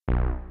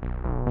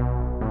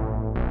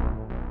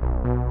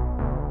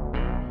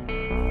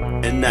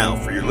And now,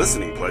 for your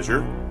listening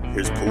pleasure,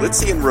 here's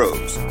Polizzi and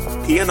Raves,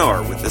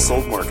 PNR with This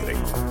Old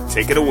Marketing.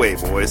 Take it away,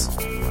 boys.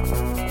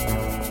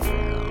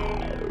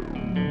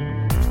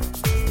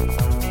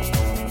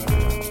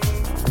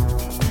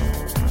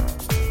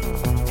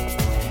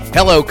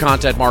 Hello,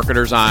 content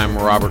marketers. I'm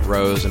Robert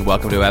Rose, and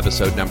welcome to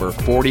episode number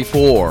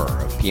 44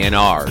 of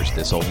PNR's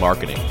This Old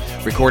Marketing,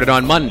 recorded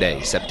on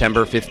Monday,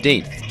 September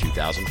 15th,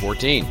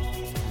 2014.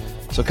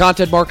 So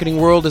content marketing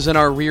world is in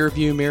our rear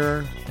view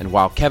mirror, and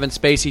while Kevin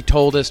Spacey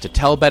told us to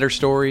tell better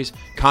stories,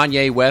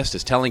 Kanye West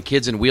is telling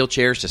kids in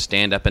wheelchairs to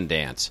stand up and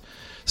dance.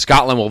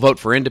 Scotland will vote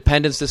for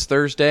independence this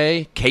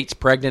Thursday. Kate's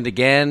pregnant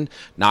again,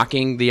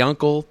 knocking the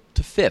uncle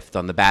to fifth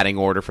on the batting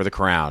order for the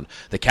crown.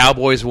 The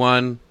Cowboys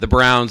won, the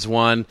Browns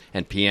won,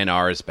 and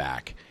PNR is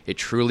back. It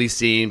truly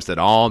seems that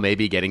all may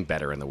be getting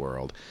better in the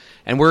world.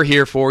 And we're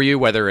here for you,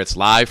 whether it's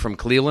live from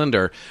Cleveland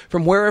or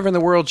from wherever in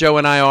the world Joe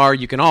and I are.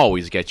 You can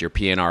always get your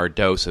PNR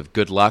dose of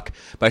good luck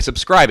by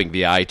subscribing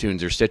via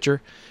iTunes or Stitcher.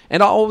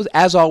 And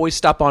as always,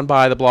 stop on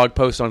by the blog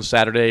post on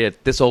Saturday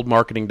at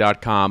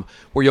thisoldmarketing.com,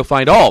 where you'll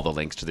find all the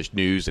links to the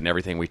news and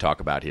everything we talk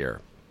about here.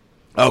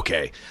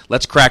 Okay,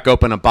 let's crack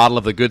open a bottle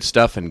of the good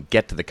stuff and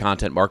get to the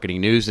content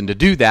marketing news. And to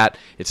do that,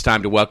 it's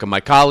time to welcome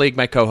my colleague,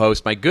 my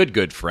co-host, my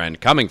good friend,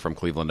 coming from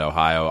Cleveland,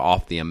 Ohio,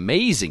 off the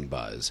amazing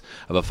buzz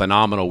of a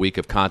phenomenal week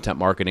of content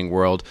marketing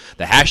world,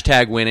 the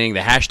hashtag winning, the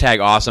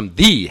hashtag awesome,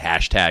 the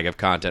hashtag of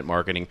content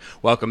marketing.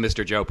 Welcome,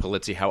 Mr. Joe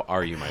Polizzi. How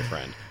are you, my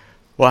friend?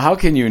 Well, how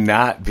can you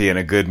not be in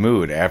a good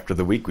mood after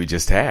the week we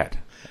just had?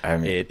 I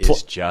mean, it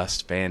is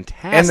just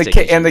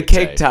fantastic. And the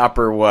cake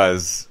topper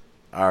was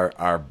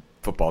our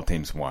football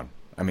teams won.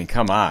 I mean,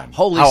 come on.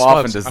 Holy How smokes.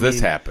 often does this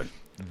happen?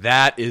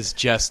 That is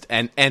just,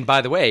 and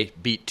by the way,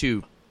 beat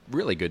two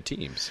really good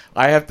teams.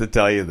 I have to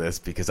tell you this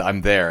because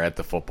I'm there at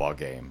the football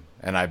game,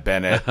 and I've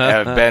been at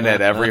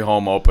every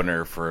home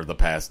opener for the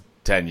past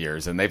 10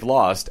 years, and they've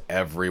lost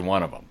every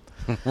one of them.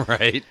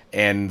 Right.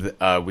 And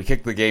we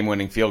kicked the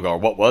game-winning field goal,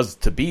 what was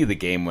to be the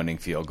game-winning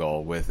field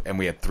goal, and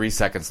we had 3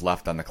 seconds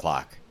left on the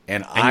clock.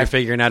 And you're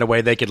figuring out a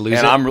way they could lose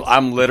it? And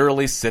I'm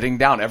literally sitting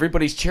down.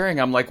 Everybody's cheering.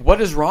 I'm like, what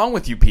is wrong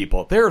with you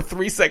people? There are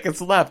 3 seconds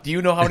left. Do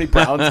you know how many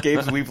Browns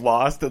games we've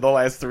lost in the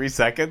last 3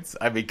 seconds?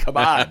 I mean, come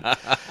on.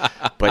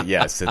 But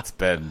yes, it's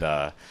been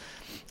that.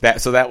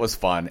 So that was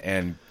fun.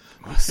 And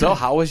so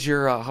how was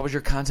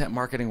your content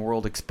marketing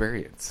world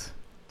experience?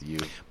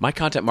 My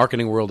content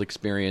marketing world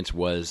experience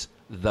was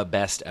the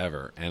best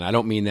ever. And I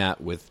don't mean that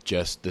with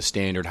just the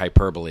standard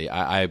hyperbole.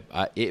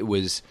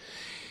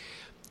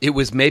 It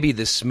was maybe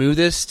the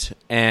smoothest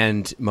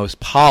and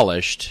most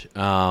polished,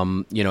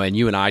 and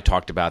you and I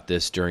talked about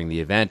this during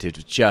the event.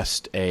 It's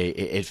just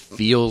it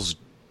feels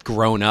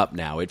grown up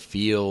now. It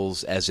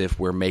feels as if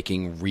we're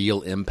making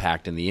real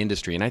impact in the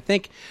industry. And I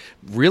think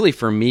really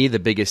for me, the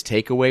biggest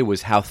takeaway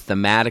was how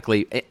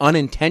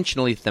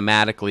unintentionally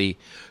thematically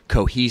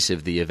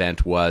cohesive the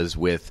event was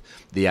with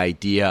the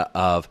idea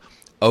of,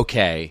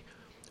 okay,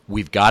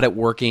 we've got it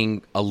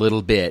working a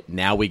little bit.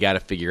 Now we got to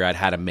figure out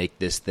how to make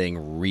this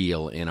thing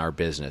real in our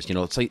business.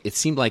 It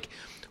seemed like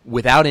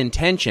without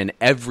intention,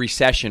 every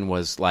session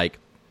was like,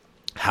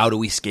 how do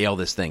we scale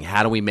this thing?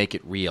 How do we make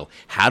it real?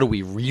 How do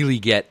we really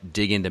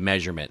dig into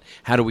measurement?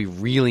 How do we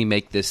really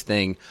make this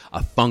thing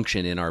a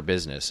function in our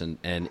business?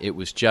 And it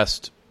was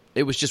just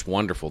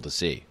wonderful to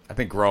see. I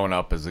think growing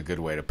up is a good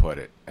way to put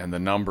it. And the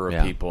number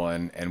of people,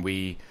 and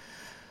we,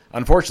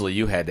 unfortunately,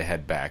 you had to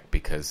head back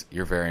because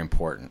you're very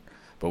important.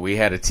 But we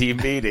had a team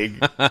meeting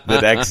the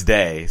next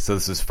day, so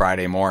this was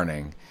Friday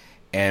morning.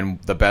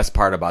 And the best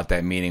part about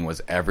that meeting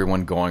was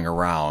everyone going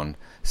around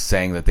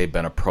saying that they've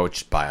been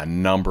approached by a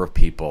number of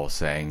people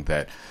saying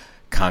that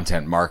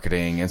Content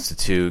Marketing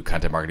Institute,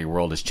 Content Marketing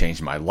World has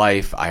changed my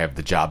life. I have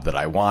the job that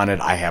I wanted.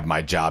 I have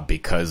my job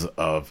because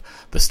of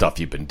the stuff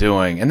you've been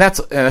doing. And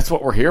that's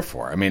what we're here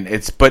for. I mean,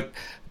 but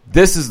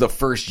this is the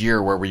first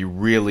year where we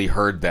really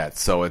heard that.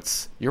 So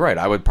you're right.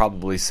 I would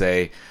probably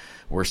say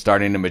we're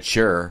starting to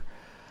mature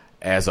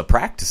as a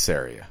practice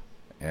area.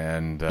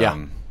 And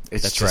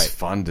it's just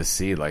fun to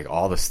see like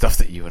all the stuff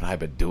that you and I have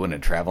been doing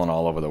and traveling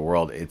all over the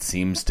world. It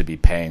seems to be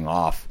paying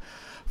off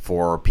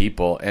for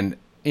people. And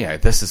yeah,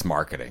 this is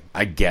marketing.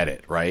 I get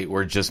it, right?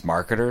 We're just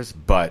marketers,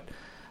 but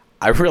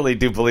I really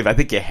do believe, I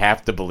think you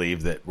have to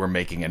believe that we're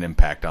making an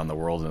impact on the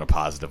world in a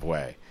positive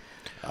way.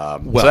 So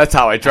that's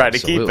how I try to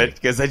keep it,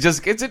 because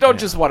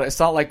it's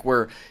not like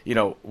we're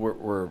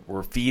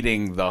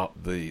feeding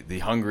the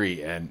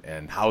hungry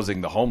and housing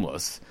the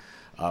homeless.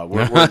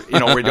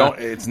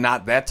 It's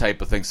not that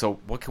type of thing. So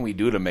what can we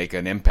do to make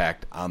an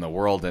impact on the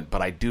world?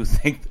 But I do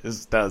think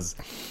this does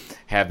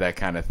have that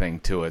kind of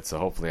thing to it. So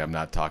hopefully I'm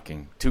not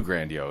talking too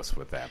grandiose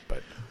with that,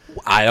 but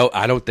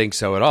I don't think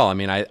so at all. I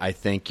mean, I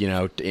think,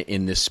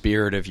 in the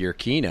spirit of your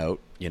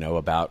keynote,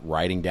 about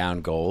writing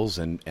down goals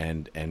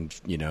and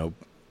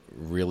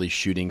really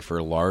shooting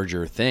for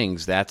larger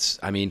things. That's,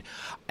 I mean,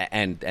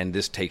 and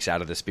this takes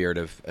out of the spirit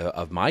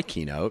of my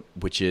keynote,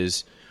 which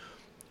is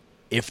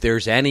if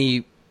there's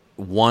any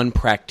one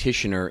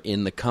practitioner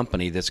in the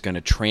company that's going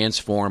to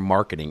transform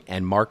marketing,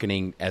 and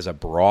marketing as a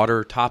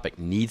broader topic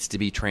needs to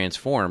be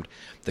transformed,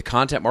 the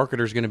content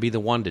marketer is going to be the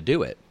one to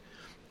do it.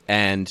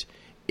 And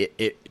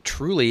it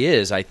truly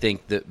is, I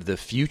think, the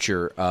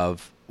future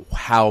of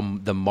how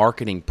the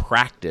marketing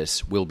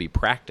practice will be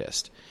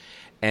practiced.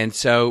 And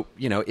so,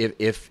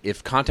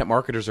 if content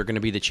marketers are going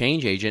to be the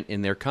change agent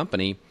in their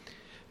company,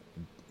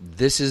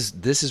 this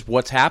is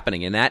what's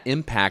happening, and that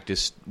impact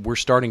we're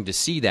starting to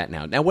see that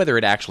now. Now, whether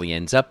it actually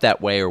ends up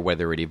that way or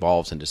whether it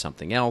evolves into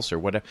something else or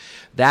whatever,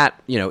 that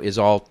is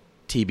all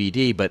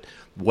TBD. But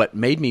what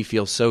made me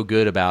feel so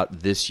good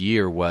about this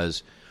year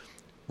was,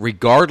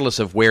 regardless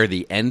of where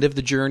the end of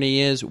the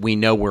journey is, we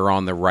know we're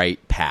on the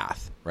right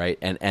path, right?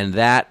 And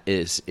that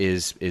is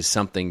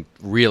something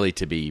really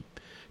to be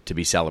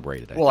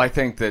celebrated. I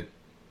think that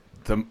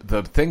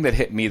the thing that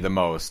hit me the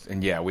most,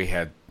 and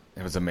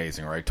it was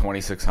amazing, right?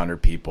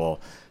 2,600 people,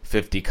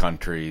 50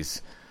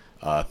 countries,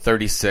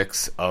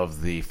 36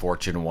 of the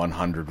Fortune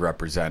 100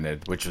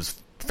 represented, which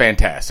was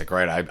fantastic,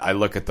 right? I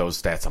look at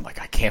those stats, I'm like,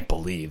 I can't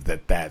believe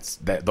that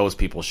those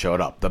people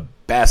showed up. The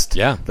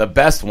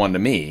best one to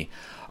me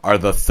are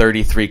the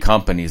 33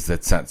 companies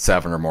that sent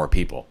 7 or more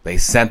people. They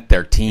sent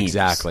their teams.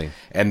 Exactly.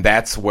 And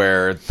that's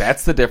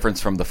the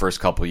difference from the first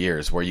couple of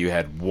years, where you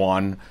had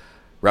one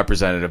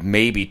representative,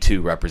 maybe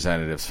 2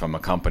 representatives from a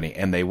company,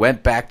 and they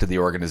went back to the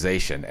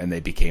organization and they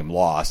became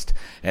lost,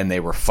 and they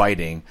were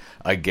fighting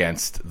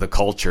against the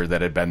culture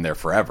that had been there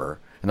forever.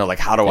 And they're like,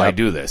 how do I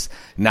do this?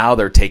 Now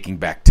they're taking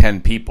back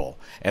 10 people,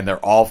 and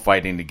they're all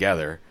fighting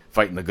together,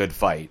 fighting the good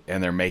fight,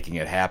 and they're making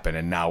it happen.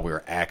 And now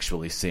we're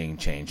actually seeing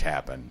change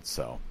happen.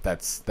 So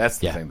that's the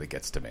thing that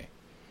gets to me.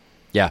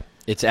 Yeah,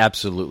 it's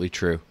absolutely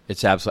true.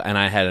 And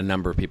I had a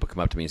number of people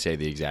come up to me and say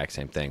the exact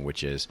same thing,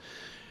 which is,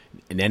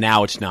 and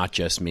now it's not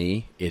just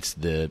me, it's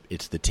the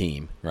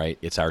team, right?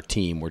 It's our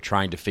team. We're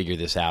trying to figure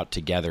this out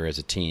together as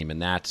a team,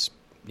 and that's,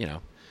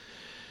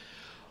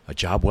 a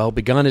job well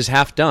begun is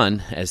half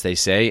done, as they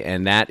say,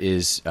 and that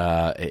is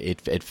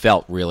it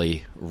felt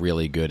really,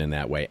 really good in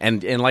that way.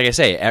 And like I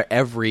say,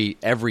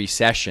 every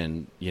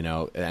session,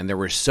 and there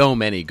were so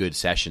many good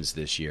sessions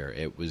this year.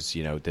 It was,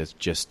 there's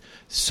just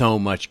so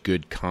much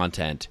good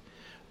content.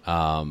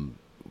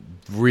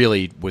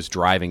 Really was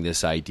driving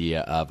this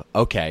idea of,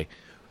 okay,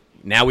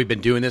 now we've been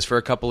doing this for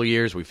a couple of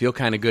years. We feel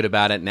kind of good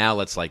about it. Now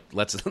let's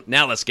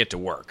get to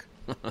work.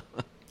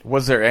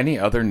 Was there any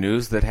other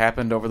news that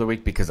happened over the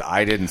week? Because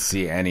I didn't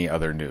see any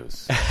other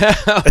news.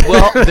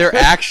 Well,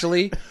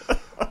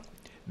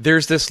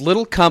 there's this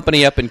little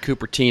company up in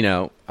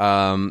Cupertino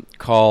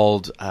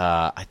called,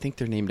 I think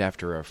they're named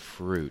after a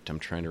fruit. I'm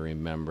trying to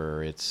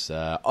remember. It's,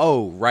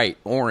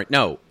 orange.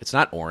 No, it's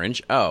not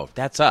orange. Oh,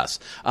 that's us.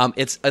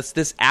 It's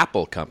this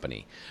Apple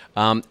company.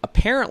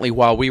 Apparently,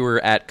 while we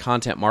were at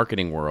Content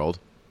Marketing World,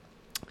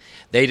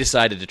 they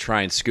decided to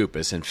try and scoop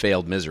us and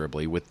failed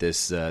miserably with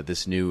this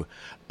new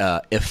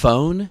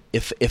iPhone.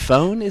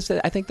 iPhone is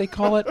it? I think they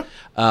call it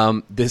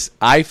this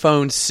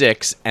iPhone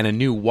 6 and a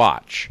new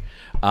watch.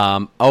 A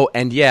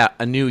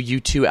new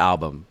U2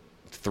 album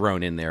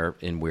thrown in there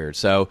in weird.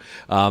 So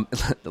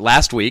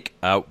last week,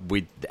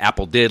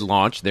 Apple did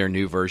launch their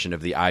new version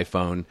of the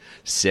iPhone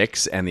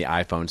 6 and the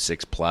iPhone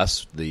 6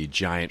 Plus, the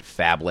giant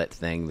phablet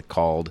thing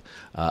called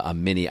a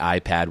mini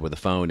iPad with a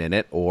phone in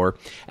it.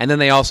 And then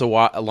they also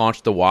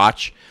launched the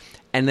watch.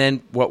 And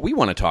then what we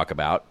want to talk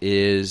about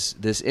is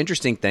this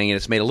interesting thing, and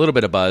it's made a little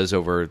bit of buzz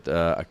over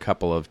a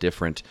couple of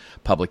different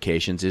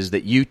publications, is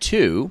that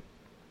U2,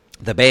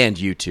 the band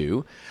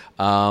U2,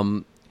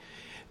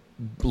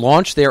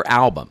 launched their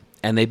album.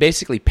 And they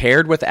basically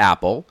paired with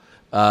Apple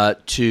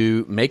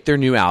to make their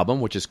new album,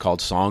 which is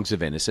called Songs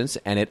of Innocence,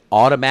 and it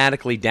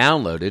automatically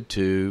downloaded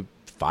to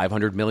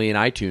 500 million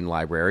iTunes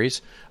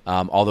libraries,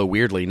 although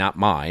weirdly not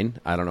mine.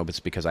 I don't know if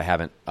it's because I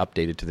haven't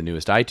updated to the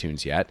newest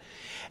iTunes yet.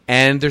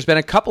 And there's been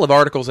a couple of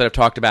articles that have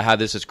talked about how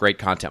this is great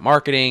content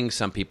marketing.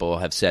 Some people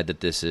have said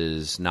that this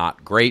is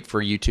not great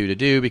for U2 to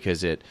do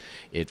because it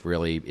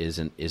really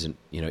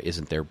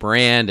isn't their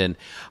brand. And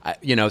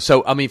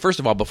so I mean, first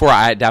of all, before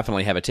I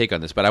definitely have a take on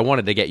this, but I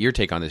wanted to get your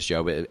take on this,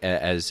 Joe,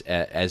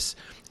 as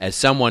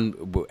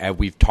someone,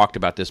 we've talked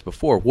about this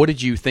before. What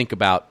did you think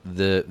about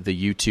the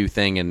U2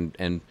 thing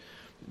and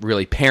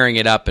really pairing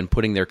it up and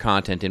putting their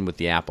content in with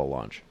the Apple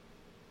launch?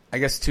 I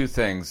guess two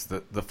things.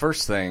 The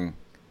first thing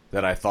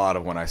that I thought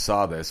of when I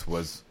saw this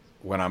was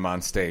when I'm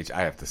on stage.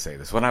 I have to say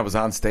this. When I was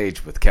on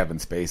stage with Kevin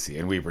Spacey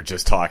and we were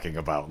just talking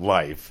about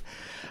life.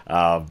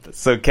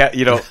 If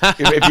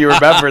you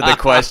remember the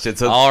question.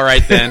 So, all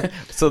right, then.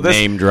 So this,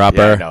 name dropper.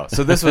 Yeah, no.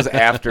 So this was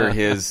after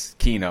his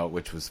keynote,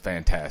 which was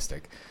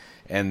fantastic.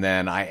 And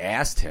then I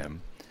asked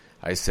him,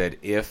 I said,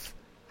 if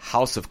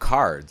House of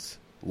Cards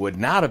would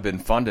not have been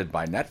funded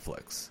by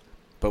Netflix,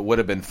 but would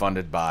have been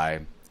funded by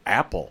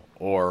Apple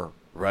or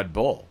Red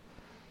Bull,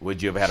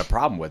 would you have had a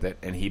problem with it?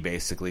 And he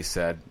basically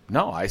said,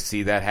 no, I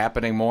see that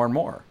happening more and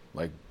more.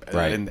 Right.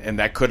 And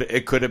that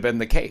could have been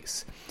the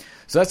case.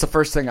 So that's the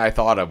first thing I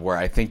thought of, where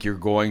I think you're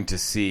going to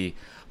see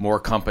more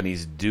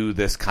companies do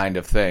this kind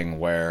of thing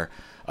where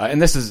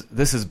And this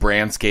is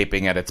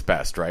brandscaping at its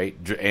best, right?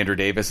 Andrew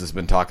Davis has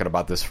been talking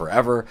about this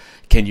forever.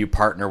 Can you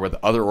partner with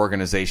other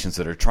organizations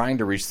that are trying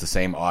to reach the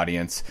same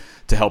audience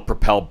to help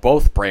propel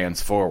both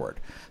brands forward?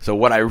 So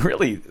what I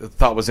really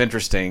thought was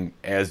interesting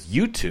as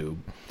YouTube,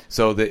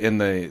 so in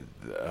the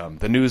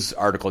news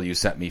article you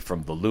sent me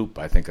from The Loop,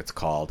 I think it's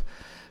called,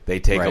 they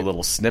take a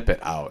little snippet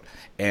out,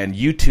 and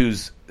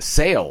U2's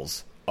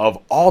sales of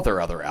all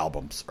their other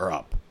albums are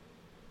up.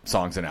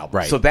 Songs and albums.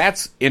 Right. So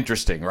that's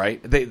interesting, right?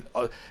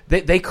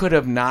 They could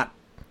have not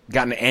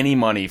gotten any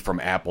money from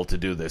Apple to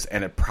do this,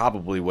 and it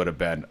probably would have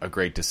been a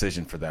great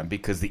decision for them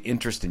because the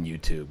interest in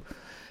YouTube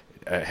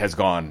has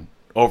gone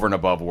over and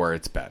above where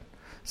it's been.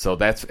 So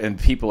and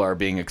people are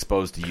being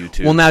exposed to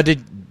YouTube. Well, now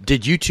did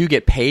U2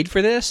 get paid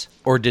for this,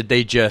 or did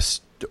they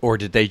just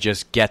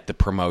get the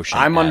promotion?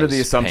 I'm under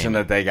the assumption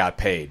that they got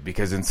paid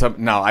because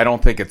now I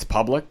don't think it's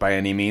public by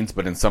any means,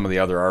 but in some of the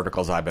other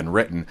articles that I've been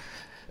reading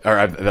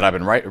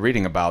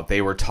about,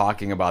 they were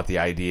talking about the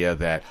idea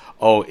that,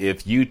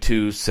 if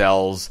U2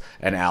 sells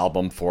an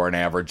album for an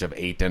average of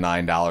 $8 to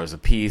 $9 a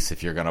piece,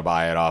 if you're going to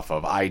buy it off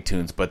of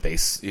iTunes, but they,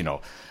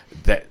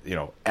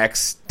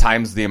 X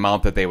times the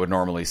amount that they would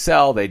normally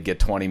sell, they'd get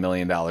 $20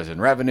 million in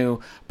revenue,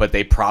 but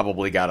they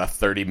probably got a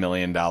 $30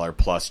 million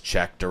plus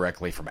check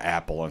directly from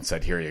Apple and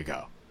said, here you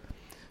go.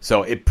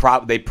 So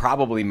they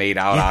probably made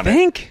out on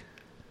it.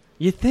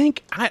 You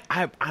think?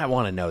 I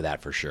want to know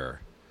that for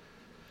sure.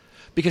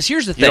 Because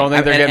here's the thing. You don't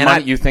think they're getting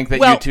money? You think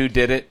that U2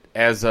 did it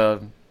as a,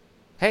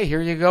 hey,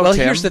 here you go, Tim? Well,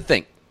 here's the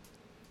thing.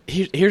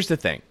 Here's the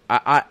thing.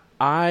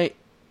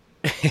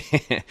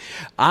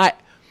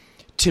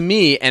 To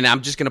me, and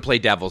I'm just going to play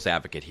devil's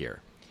advocate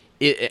here,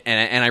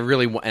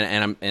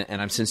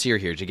 I'm sincere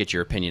here to get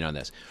your opinion on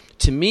this.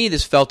 To me,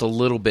 this felt a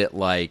little bit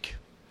like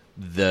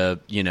when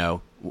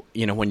you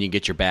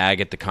get your bag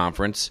at the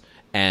conference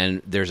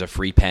and there's a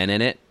free pen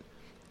in it.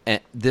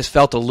 And this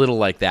felt a little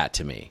like that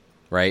to me.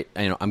 Right,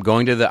 I'm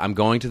going to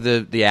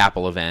the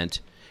Apple event,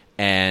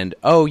 and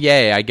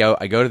yay! I go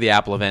to the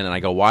Apple event and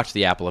I go watch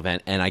the Apple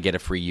event and I get a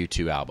free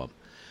U2 album.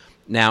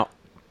 Now,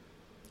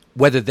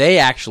 whether they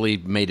actually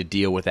made a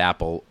deal with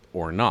Apple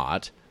or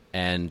not,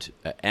 and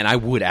I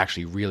would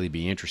actually really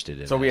be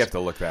interested in. So this. We have to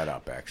look that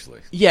up,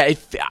 actually. Yeah,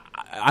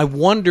 I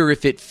wonder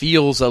if it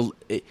feels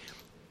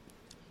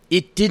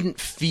it didn't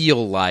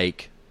feel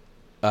like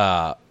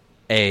a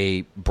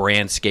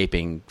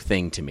brandscaping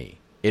thing to me.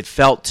 It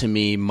felt to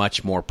me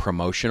much more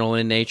promotional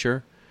in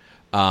nature,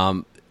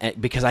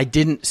 because I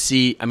didn't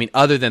see. I mean,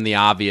 other than the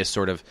obvious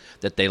sort of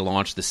that they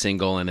launched the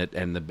single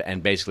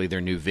and basically their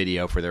new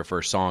video for their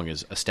first song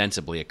is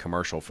ostensibly a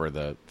commercial for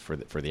the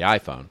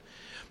iPhone.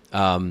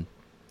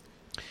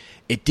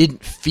 It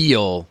didn't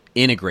feel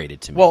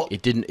integrated to me. Well,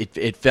 it didn't.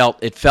 It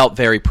felt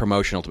very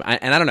promotional to me.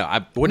 And I don't know.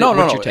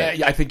 What's your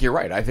take? I think you're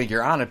right. I think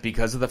you're on it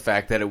because of the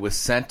fact that it was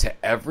sent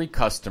to every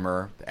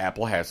customer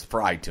Apple has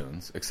for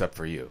iTunes, except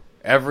for you.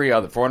 Every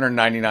other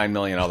 499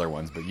 million other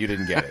ones, but you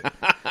didn't get it.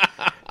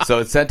 So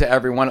it's sent to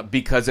everyone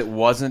because it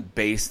wasn't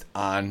based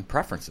on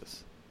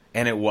preferences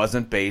and it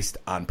wasn't based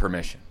on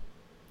permission.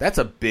 That's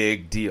a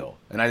big deal,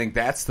 and I think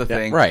that's the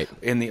thing. Right.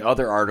 In the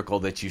other article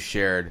that you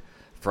shared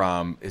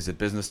from, is it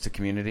Business to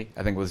Community?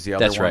 I think was the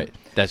other one.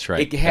 That's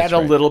right. It had a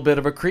little bit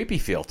of a creepy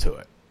feel to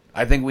it.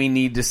 I think we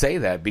need to say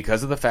that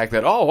because of the fact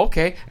that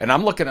okay, and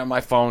I'm looking at my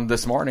phone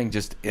this morning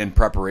just in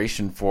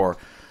preparation for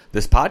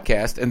this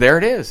podcast, and there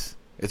it is.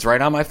 It's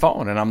right on my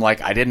phone, and I'm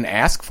like, I didn't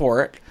ask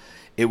for it.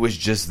 It was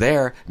just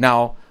there.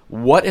 Now,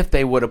 what if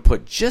they would have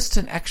put just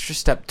an extra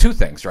step? Two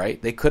things, right?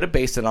 They could have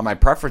based it on my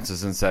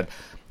preferences and said,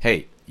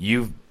 hey,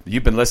 you've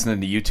been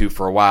listening to YouTube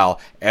for a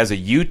while. As a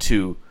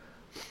YouTube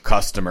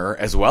customer,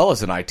 as well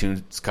as an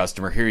iTunes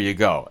customer, here you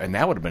go. And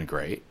that would have been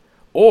great.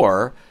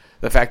 Or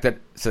the fact that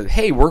said,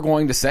 hey, we're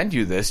going to send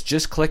you this.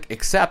 Just click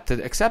accept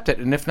it,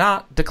 and if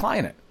not,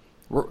 decline it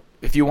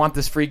if you want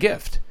this free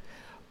gift.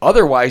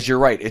 Otherwise, you're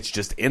right. It's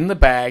just in the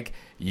bag.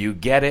 You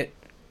get it.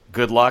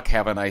 Good luck.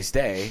 Have a nice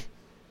day.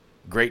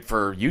 Great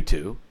for you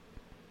two.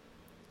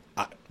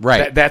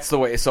 Right. That's the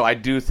way. So I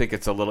do think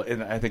it's a little,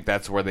 and I think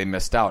that's where they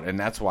missed out. And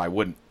that's why I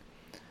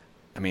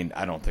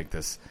don't think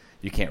this,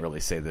 you can't really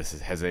say this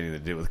has anything to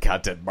do with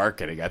content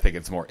marketing. I think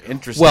it's more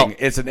interesting. Well,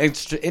 it's an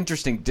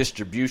interesting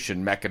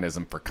distribution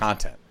mechanism for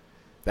content.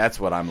 That's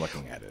what I'm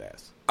looking at it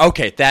as.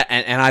 Okay, that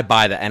and I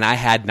buy that, and I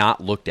had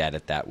not looked at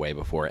it that way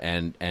before,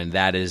 and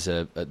that is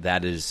a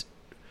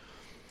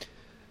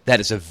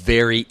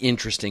very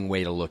interesting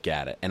way to look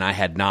at it, and I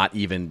had not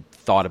even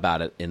thought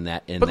about it in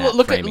that framing.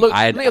 Look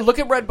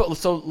at Red Bull.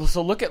 So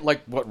look at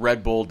like what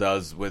Red Bull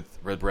does with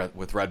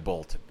Red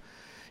Bull.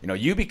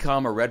 You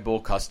become a Red Bull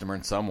customer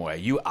in some way.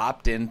 You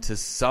opt into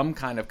some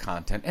kind of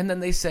content, and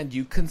then they send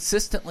you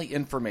consistently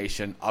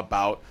information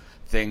about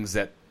things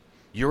that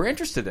you're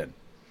interested in.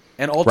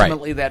 And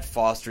ultimately, that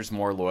fosters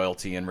more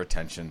loyalty and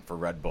retention for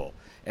Red Bull,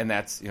 and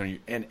that's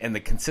and the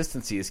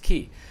consistency is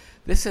key.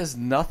 This has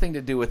nothing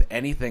to do with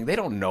anything. They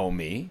don't know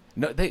me.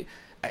 No,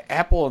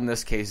 Apple in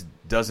this case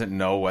doesn't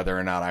know whether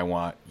or not I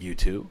want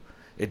U2.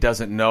 It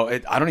doesn't know.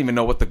 I don't even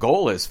know what the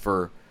goal is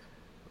for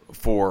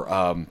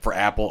for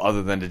Apple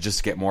other than to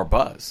just get more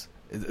buzz.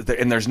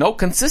 And there's no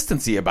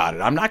consistency about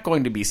it. I'm not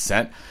going to be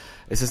sent.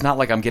 This is not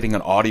like I'm getting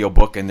an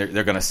audiobook and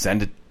they're going to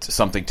send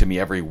something to me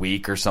every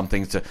week or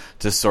something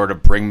to sort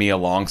of bring me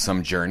along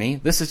some journey.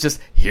 This is just,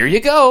 here you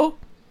go.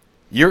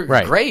 You're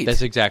great.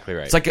 That's exactly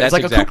right. It's like That's a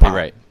exactly coupon.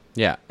 Right.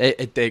 Yeah,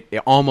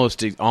 it almost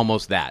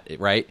that,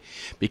 right?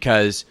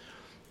 Because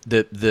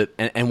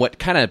and what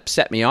kind of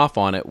set me off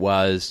on it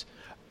was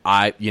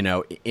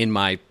in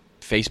my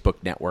Facebook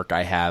network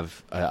I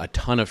have a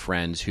ton of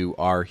friends who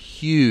are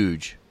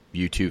huge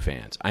U2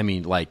 fans. I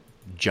mean, like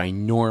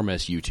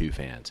ginormous U2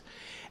 fans,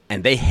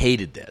 and they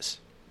hated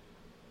this.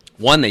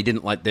 One, they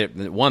didn't like. They're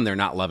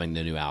not loving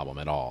the new album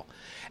at all.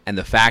 And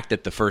the fact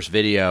that the first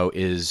video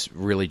is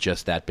really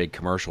just that big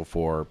commercial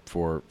for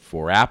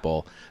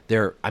Apple,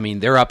 they're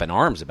up in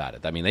arms about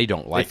it. I mean, they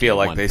don't like. They feel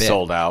like they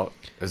sold out.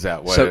 Is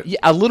that what? So yeah,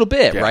 a little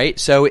bit, right?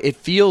 So it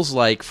feels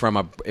like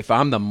if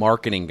I'm the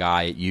marketing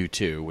guy at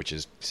U2, which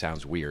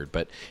sounds weird,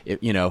 but if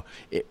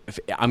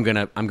I'm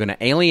gonna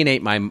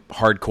alienate my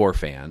hardcore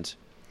fans,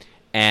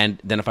 and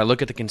then if I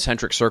look at the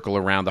concentric circle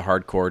around the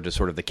hardcore to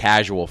sort of the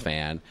casual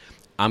fan,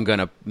 I'm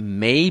gonna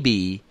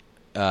maybe.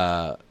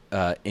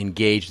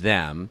 Engage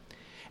them,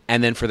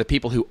 and then for the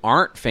people who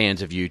aren't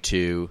fans of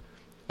U2,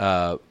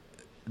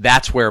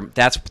 that's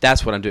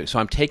what I'm doing. So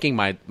I'm taking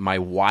my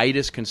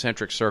widest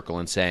concentric circle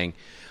and saying,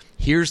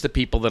 here's the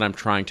people that I'm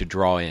trying to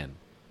draw in.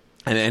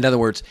 And in other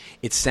words,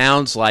 it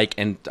sounds like,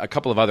 and a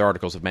couple of other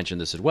articles have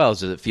mentioned this as well, is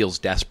that it feels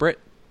desperate.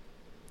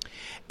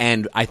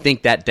 And I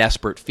think that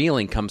desperate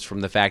feeling comes from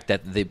the fact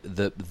that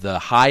the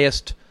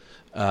highest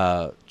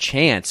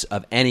chance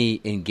of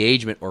any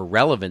engagement or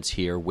relevance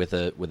here with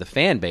a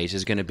fan base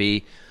is going to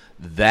be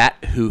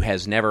that who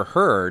has never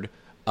heard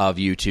of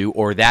U2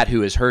 or that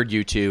who has heard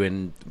U2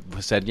 and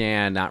said,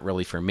 yeah, not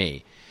really for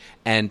me.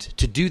 And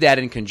to do that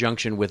in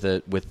conjunction with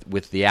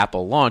the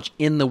Apple launch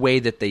in the way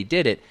that they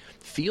did it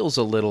feels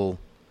a little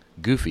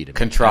goofy to me.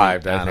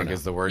 Contrived, I think,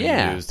 is the word you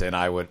used, and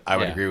I would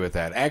agree with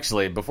that.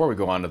 Actually, before we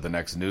go on to the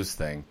next news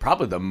thing,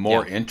 probably the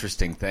more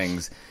interesting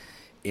things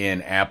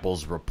in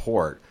Apple's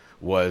report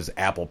was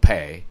Apple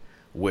Pay,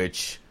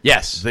 which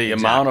the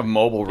amount of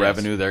mobile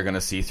revenue they're going to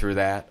see through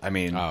that. I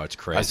mean, it's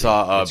crazy. I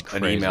saw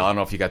an email. I don't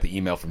know if you got the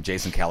email from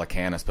Jason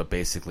Calacanis, but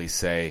basically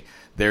say,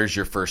 there's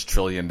your first $1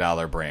 trillion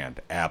brand,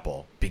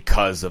 Apple,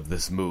 because of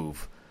this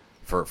move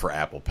for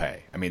Apple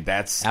Pay. I mean,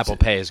 Apple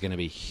Pay is going to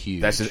be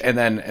huge. That's just, and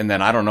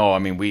then I don't know. I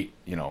mean,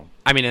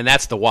 and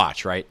that's the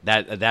watch, right?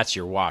 That's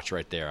your watch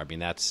right there. I mean,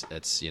 that's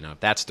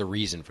the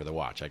reason for the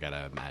watch. I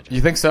gotta imagine.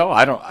 You think so?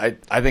 I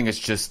think it's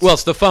just. Well,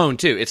 it's the phone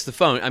too. It's the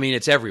phone. I mean,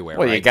 it's everywhere.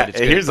 Well, right?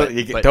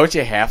 Don't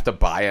you have to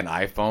buy an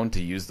iPhone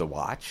to use the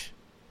watch?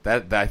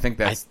 I think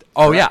that's.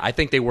 I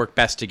think they work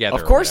best together.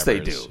 Of course they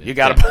do. You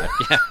got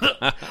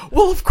to.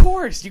 Well, of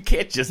course you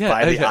can't just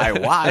buy the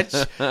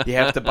iWatch. You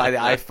have to buy the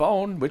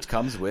iPhone, which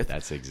comes with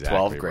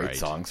 12 great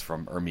songs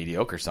or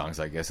mediocre songs,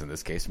 I guess in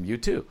this case from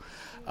U2.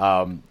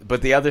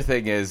 But the other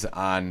thing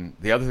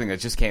that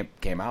just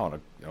came out,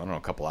 I don't know,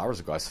 a couple hours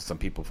ago, I saw some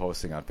people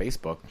posting on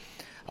Facebook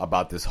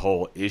about this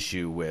whole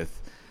issue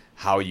with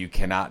how you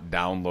cannot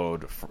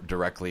download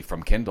directly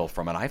from Kindle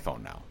from an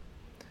iPhone now.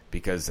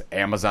 Because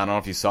Amazon, I don't know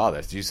if you saw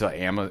this. You saw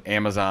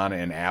Amazon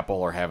and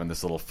Apple are having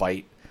this little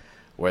fight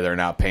where they're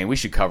not paying. We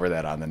should cover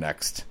that on the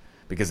next,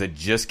 because it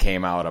just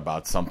came out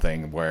about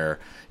something where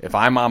if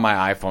I'm on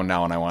my iPhone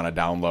now and I want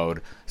to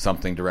download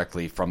something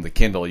directly from the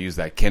Kindle, use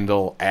that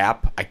Kindle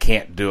app, I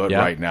can't do it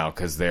right now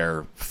because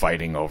they're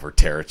fighting over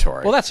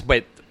territory. Well,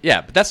 but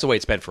that's the way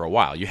it's been for a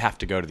while. You have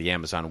to go to the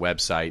Amazon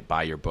website,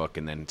 buy your book,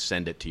 and then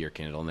send it to your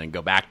Kindle, and then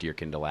go back to your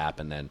Kindle app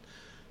and then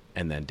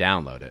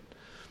download it.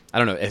 I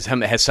don't know.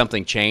 Has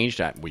something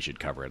changed? We should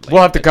cover it later.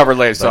 We'll have to cover it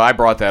later. So I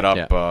brought that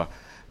up,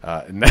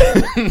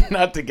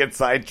 not to get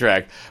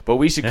sidetracked, but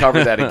we should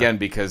cover that again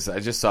because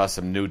I just saw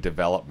some new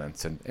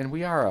developments, and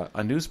we are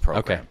a news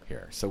program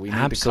here, so we need to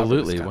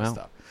cover this kind of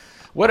stuff.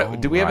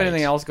 Do we have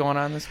anything else going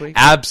on this week?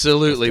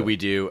 Absolutely, we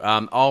do.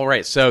 All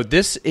right, so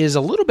this is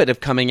a little bit of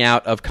coming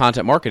out of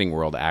content marketing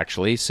world,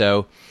 actually.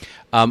 So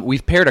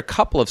we've paired a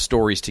couple of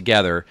stories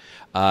together.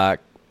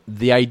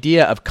 The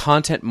idea of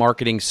content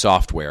marketing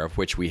software, of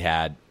which we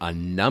had a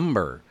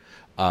number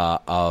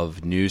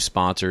of news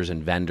sponsors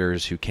and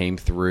vendors who came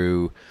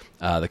through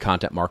the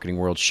content marketing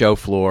world show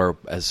floor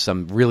as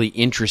some really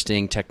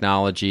interesting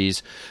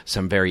technologies,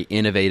 some very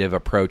innovative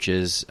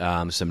approaches,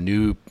 some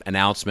new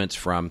announcements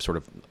from sort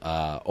of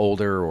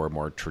older or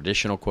more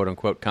traditional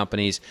quote-unquote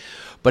companies.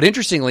 But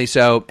interestingly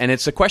so, and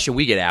it's a question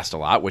we get asked a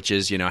lot, which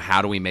is,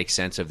 how do we make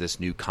sense of this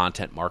new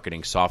content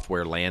marketing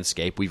software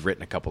landscape? We've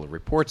written a couple of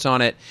reports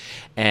on it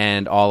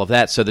and all of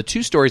that. So the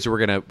two stories that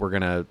we're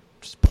gonna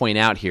point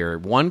out here.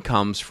 One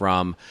comes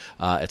from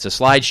it's a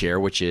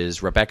SlideShare, which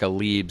is Rebecca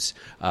Liebs,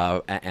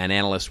 an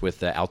analyst with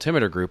the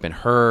Altimeter Group, and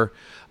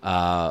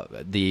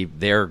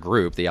their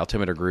group, the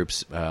Altimeter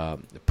Group's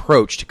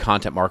approach to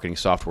content marketing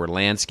software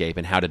landscape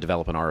and how to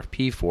develop an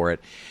RFP for it,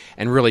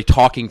 and really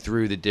talking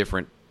through the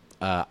different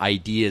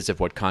ideas of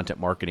what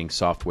content marketing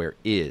software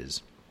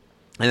is.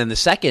 And then the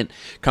second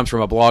comes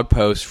from a blog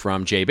post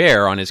from Jay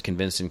Baer on his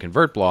Convince and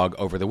Convert blog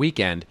over the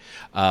weekend,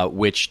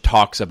 which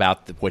talks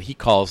about what he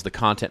calls the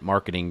content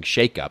marketing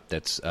shakeup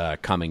that's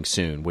coming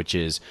soon, which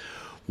is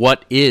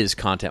what is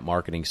content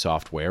marketing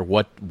software,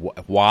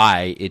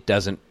 why it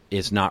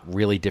is not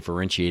really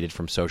differentiated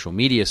from social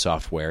media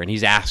software, and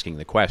he's asking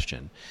the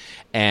question.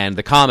 And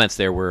the comments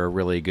there were a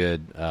really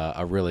good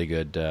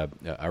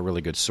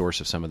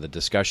source of some of the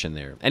discussion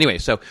there. Anyway,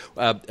 so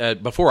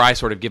before I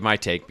sort of give my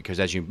take, because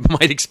as you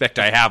might expect,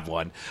 I have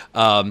one.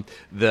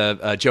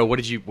 Joe, what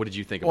did you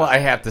think about? Well, I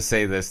have to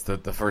say this: the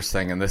first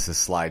thing, and this is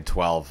slide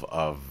 12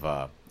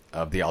 of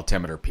the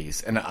altimeter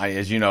piece. And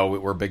as you know,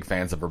 we're big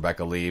fans of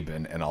Rebecca Lieb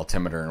and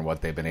altimeter and what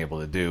they've been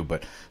able to do.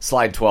 But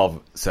slide 12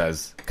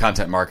 says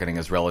content marketing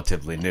is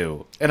relatively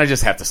new. And I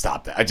just have to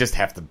stop that. I just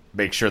have to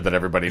make sure that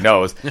everybody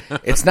knows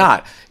it's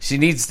not. She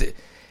needs to.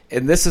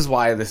 And this is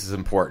why this is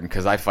important,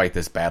 because I fight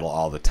this battle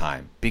all the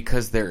time.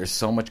 Because there is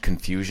so much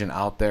confusion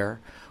out there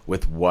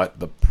with what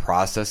the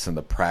process and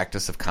the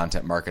practice of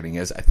content marketing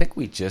is. I think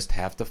we just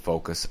have to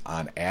focus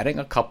on adding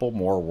a couple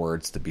more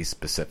words to be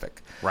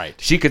specific. Right.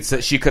 She could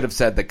have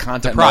said the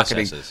content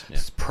marketing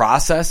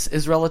process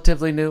is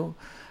relatively new.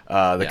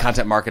 The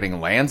content marketing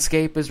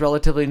landscape is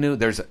relatively new.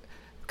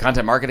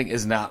 Content marketing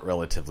is not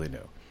relatively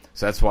new.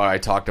 So that's why I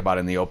talked about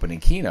in the opening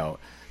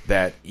keynote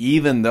that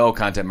even though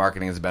content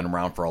marketing has been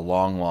around for a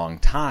long, long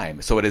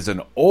time, so it is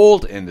an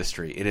old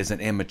industry, it is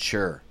an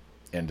immature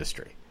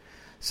industry.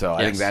 So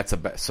I think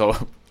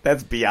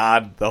that's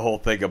beyond the whole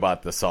thing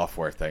about the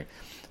software thing.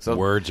 So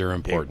words are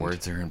important.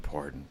 Words are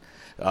important.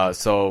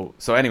 So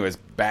anyways,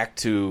 back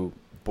to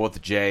both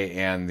Jay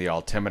and the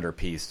altimeter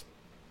piece.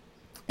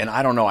 And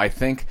I don't know. I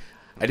think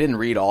I didn't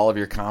read all of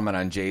your comment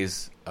on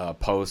Jay's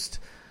post,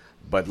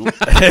 but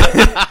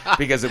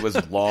because it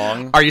was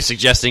long. Are you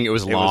suggesting it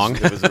was long?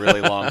 It was a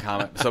really long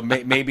comment. So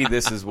maybe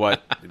this is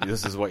what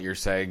you're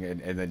saying,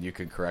 and then you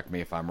can correct me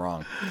if I'm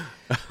wrong.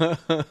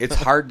 It's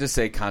hard to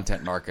say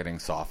content marketing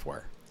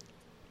software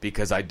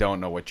because I don't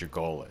know what your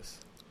goal is.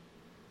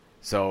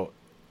 So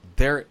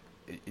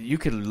you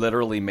could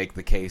literally make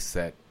the case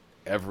that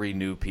every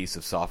new piece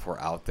of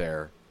software out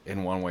there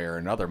in one way or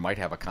another might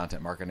have a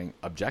content marketing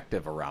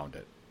objective around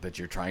it, that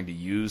you're trying to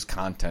use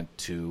content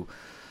to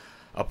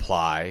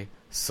apply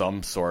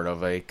some sort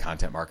of a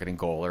content marketing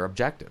goal or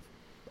objective,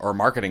 or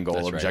marketing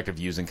goal or objective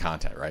using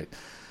content, right?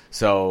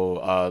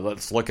 So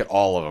let's look at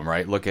all of them,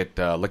 right? Look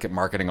at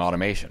marketing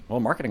automation.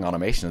 Well, marketing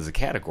automation is a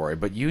category,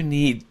 but you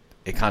need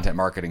a content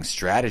marketing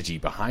strategy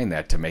behind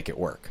that to make it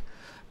work.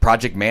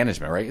 Project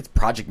management, right? It's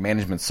project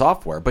management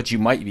software, but you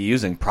might be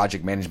using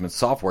project management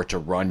software to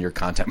run your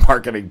content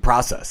marketing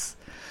process.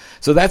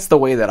 So that's the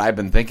way that I've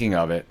been thinking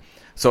of it.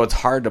 So it's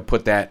hard to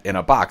put that in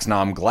a box. Now,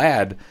 I'm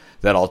glad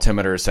that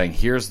Altimeter is saying,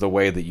 here's the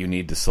way that you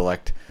need to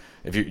select,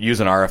 if you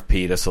use an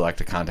RFP to select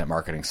a content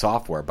marketing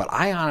software. But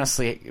I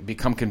honestly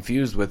become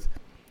confused with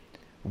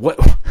what.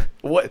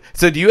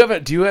 So do you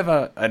have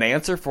an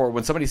answer for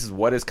when somebody says,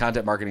 what is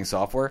content marketing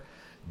software?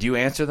 Do you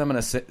answer them in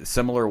a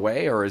similar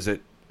way, or is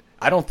it?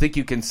 I don't think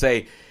you can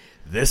say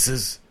this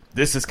is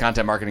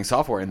content marketing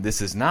software and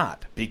this is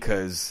not,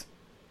 because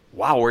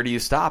wow, where do you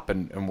stop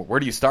and where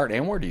do you start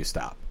and where do you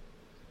stop?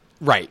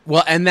 Right.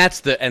 Well, and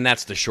that's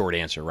the short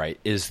answer, right?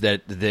 Is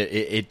that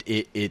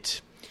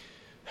it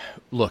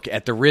look,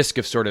 at the risk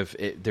of sort of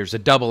there's a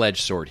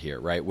double-edged sword here,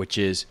 right? Which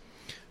is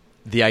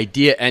the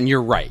idea, and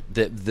you're right.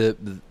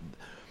 The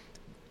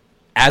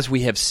as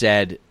we have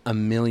said a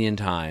million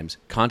times,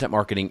 content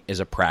marketing is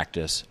a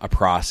practice, a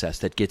process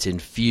that gets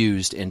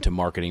infused into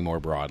marketing more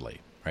broadly,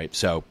 right?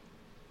 So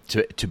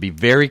to be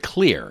very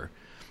clear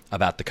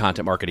about the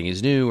content marketing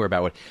is new, or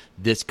about what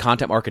this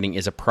content marketing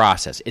is a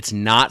process. It's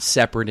not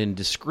separate and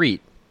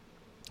discrete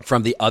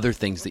from the other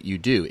things that you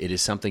do. It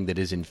is something that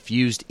is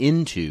infused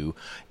into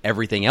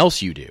everything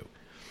else you do.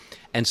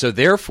 And so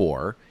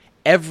therefore,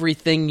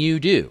 everything you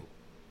do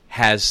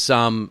has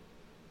some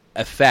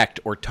effect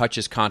or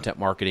touches content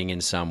marketing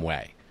in some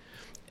way.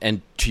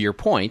 And to your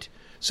point,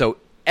 so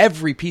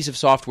every piece of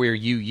software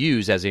you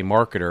use as a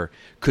marketer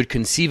could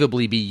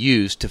conceivably be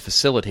used to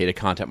facilitate a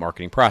content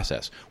marketing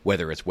process,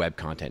 whether it's web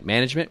content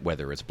management,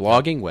 whether it's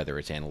blogging, whether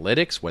it's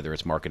analytics, whether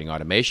it's marketing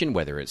automation,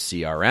 whether it's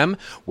CRM,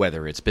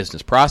 whether it's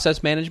business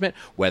process management,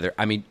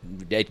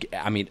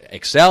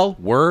 Excel,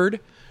 Word,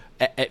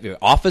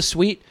 Office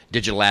Suite,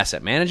 digital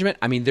asset management.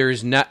 I mean,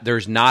 there's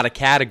not a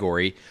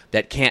category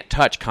that can't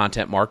touch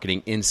content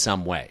marketing in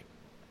some way.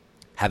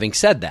 Having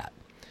said that,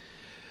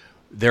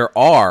 there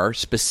are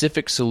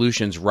specific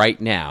solutions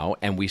right now,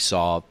 and we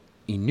saw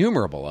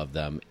innumerable of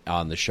them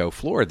on the show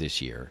floor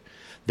this year,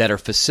 that are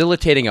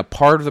facilitating a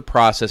part of the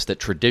process that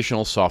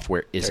traditional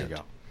software isn't. There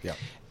you go. Yeah.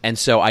 And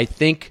so I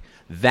think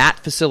that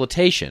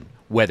facilitation,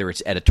 whether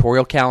it's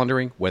editorial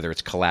calendaring, whether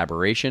it's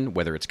collaboration,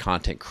 whether it's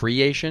content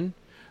creation,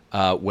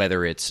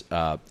 whether it's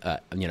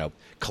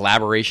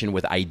collaboration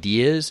with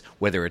ideas,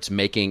 whether it's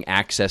making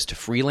access to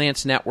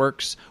freelance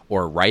networks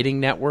or writing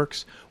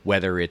networks,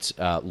 whether it's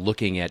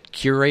looking at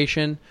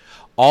curation.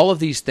 All of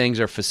these things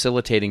are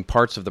facilitating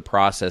parts of the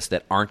process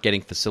that aren't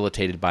getting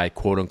facilitated by,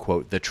 quote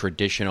unquote, the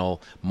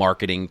traditional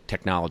marketing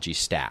technology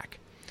stack.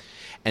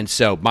 And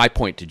so my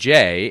point to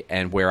Jay,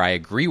 and where I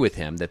agree with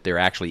him that there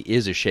actually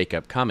is a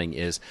shakeup coming,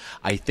 is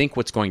I think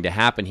what's going to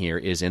happen here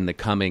is in the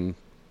coming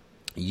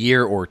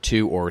year or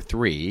two or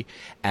three,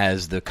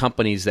 as the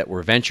companies that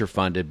were venture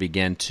funded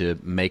begin to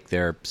make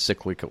their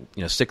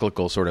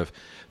cyclical sort of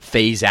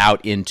phase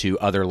out into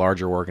other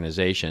larger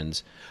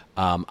organizations,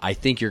 I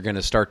think you're going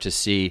to start to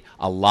see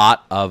a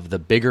lot of the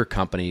bigger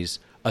companies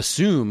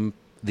assume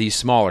these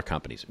smaller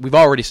companies. We've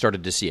already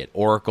started to see it.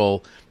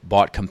 Oracle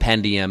bought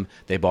Compendium.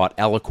 They bought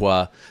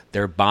Eloqua.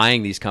 They're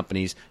buying these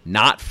companies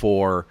not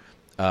for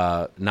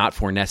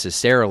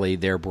necessarily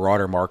their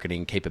broader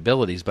marketing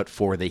capabilities, but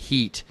for the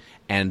heat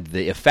and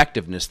the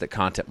effectiveness that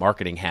content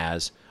marketing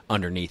has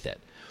underneath it.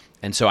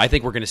 And so I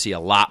think we're going to see a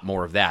lot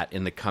more of that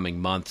in the coming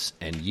months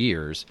and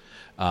years.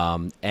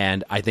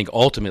 And I think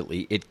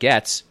ultimately it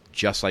gets,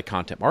 just like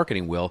content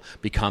marketing will,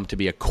 become to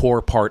be a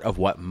core part of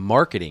what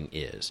marketing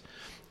is.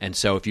 And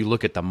so if you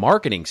look at the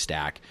marketing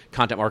stack,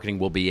 content marketing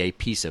will be a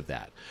piece of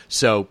that.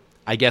 So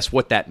I guess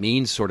what that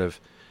means sort of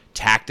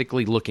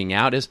tactically looking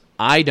out is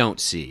I don't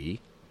see,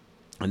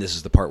 and this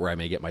is the part where I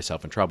may get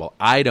myself in trouble,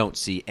 I don't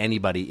see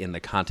anybody in the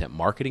content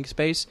marketing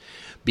space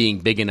being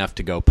big enough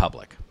to go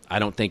public. I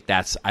don't think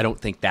that's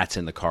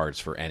in the cards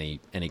for any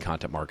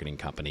content marketing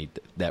company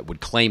that would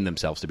claim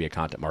themselves to be a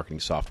content marketing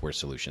software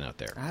solution out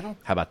there. How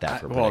about that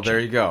for a prediction? Well, there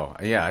you go.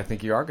 Yeah, I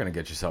think you are going to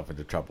get yourself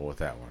into trouble with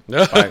that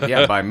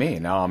one. By me.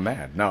 Now I'm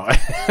mad. No.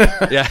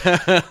 Yeah.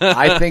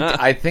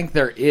 I think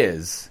there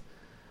is,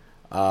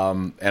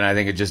 and I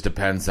think it just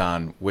depends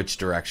on which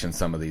direction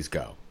some of these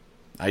go.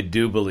 I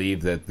do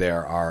believe that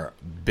there are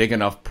big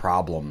enough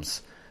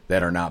problems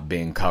that are not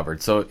being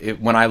covered. So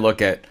when I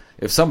look at,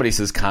 if somebody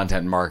says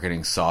content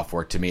marketing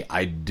software to me,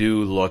 I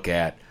do look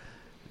at,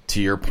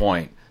 to your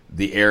point,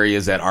 the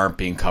areas that aren't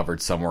being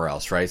covered somewhere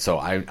else, right? So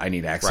I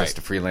need access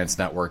to freelance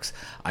networks.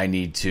 I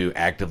need to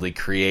actively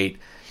create,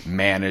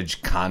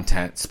 manage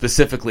content,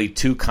 specifically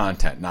to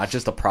content, not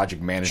just a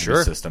project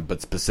management system,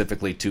 but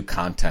specifically to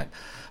content.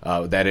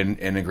 That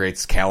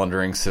integrates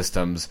calendaring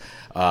systems,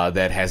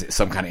 that has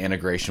some kind of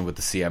integration with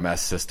the CMS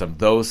system.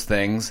 Those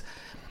things,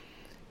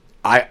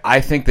 I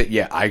think that,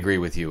 yeah, I agree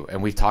with you,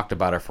 and we've talked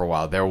about it for a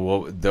while. There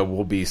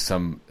will be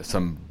some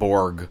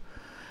Borg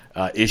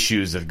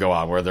issues that go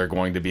on where they're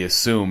going to be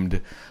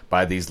assumed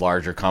by these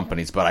larger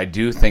companies. But I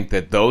do think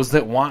that those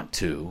that want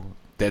to,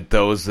 that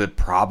those that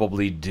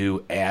probably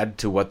do add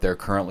to what they're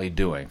currently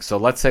doing. So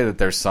let's say that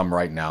there's some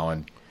right now,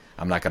 and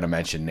I'm not going to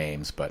mention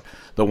names, but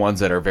the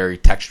ones that are very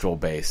textual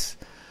based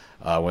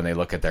when they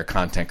look at their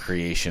content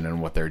creation and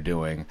what they're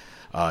doing,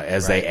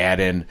 as they add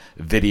in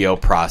video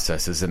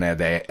processes and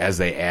as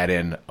they add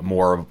in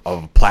more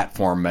of a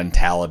platform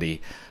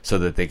mentality so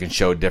that they can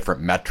show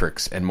different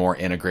metrics and more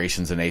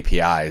integrations and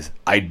APIs,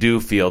 I do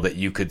feel that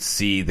you could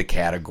see the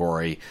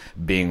category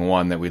being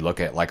one that we look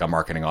at like a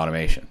marketing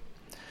automation.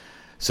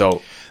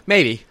 So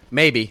maybe.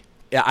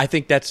 Yeah, I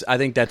think that's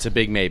a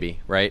big maybe,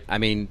 right? I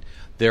mean,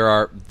 there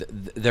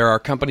are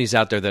companies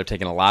out there that are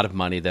taking a lot of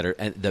money that are,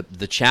 and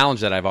the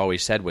challenge that I've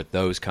always said with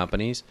those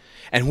companies,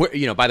 and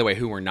by the way,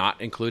 who we're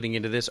not including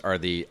into this are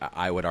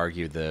I would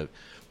argue the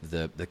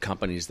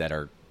companies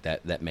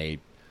that may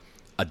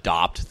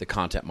adopt the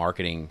content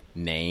marketing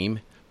name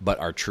but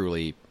are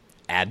truly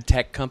ad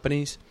tech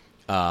companies.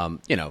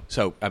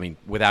 So I mean,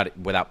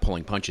 without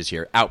pulling punches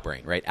here,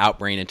 Outbrain, right?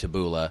 Outbrain and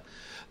Taboola,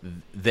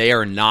 they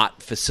are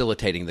not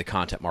facilitating the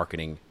content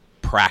marketing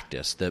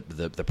practice,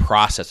 the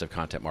process of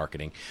content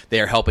marketing.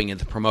 They are helping in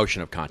the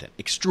promotion of content.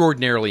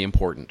 Extraordinarily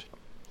important.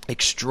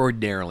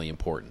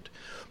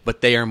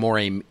 But they are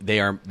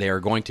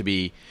going to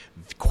be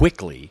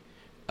quickly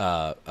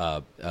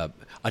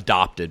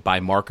adopted by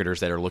marketers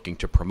that are looking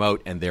to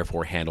promote and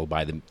therefore handled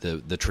by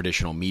the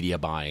traditional media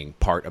buying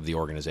part of the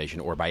organization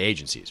or by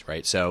agencies,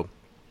 right? So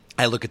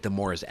I look at them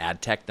more as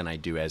ad tech than I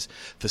do as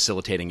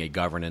facilitating a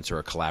governance or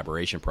a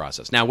collaboration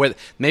process. Now,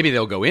 maybe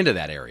they'll go into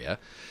that area,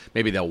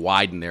 maybe they'll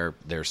widen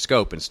their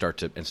scope and start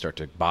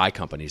to buy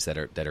companies that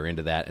are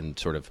into that and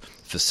sort of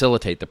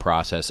facilitate the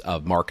process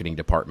of marketing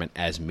department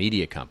as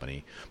media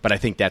company. But I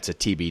think that's a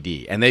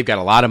TBD, and they've got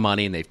a lot of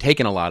money and they've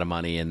taken a lot of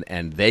money, and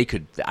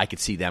I could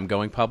see them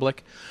going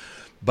public.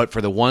 But for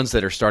the ones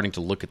that are starting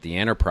to look at the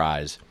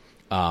enterprise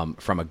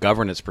from a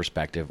governance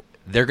perspective,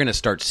 they're going to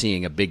start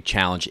seeing a big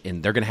challenge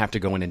they're going to have to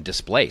go in and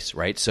displace,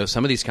 right? So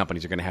some of these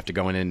companies are going to have to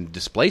go in and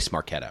displace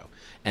Marketo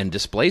and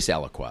displace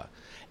Eloqua.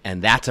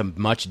 And that's a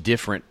much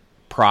different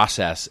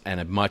process and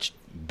a much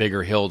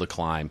bigger hill to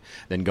climb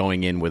than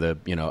going in with a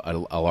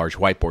large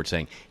whiteboard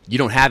saying, you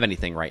don't have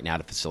anything right now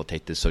to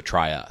facilitate this, so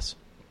try us.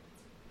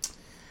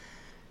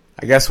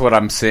 I guess what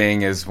I'm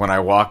seeing is when I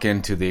walk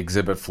into the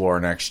exhibit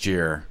floor next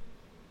year,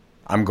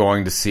 I'm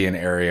going to see an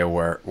area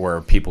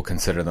where people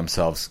consider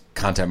themselves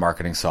content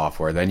marketing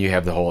software. Then you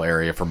have the whole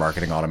area for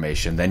marketing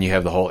automation. Then you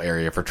have the whole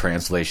area for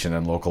translation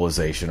and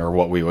localization, or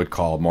what we would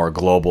call more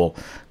global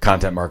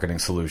content marketing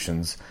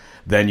solutions.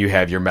 Then you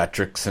have your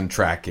metrics and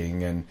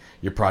tracking and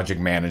your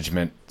project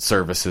management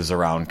services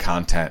around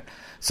content.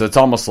 So it's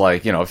almost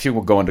like, if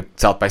you go into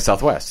South by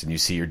Southwest and you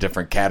see your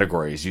different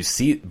categories,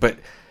 but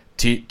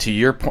to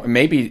your point,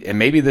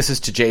 maybe this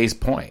is to Jay's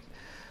point.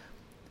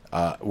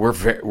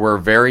 We're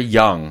very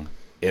young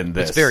in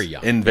this. It's very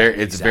young.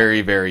 It's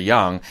very, very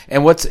young.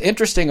 And what's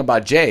interesting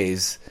about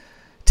Jay's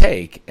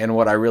take, and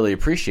what I really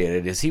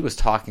appreciated, is he was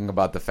talking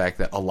about the fact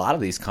that a lot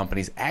of these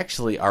companies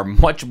actually are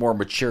much more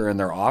mature in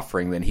their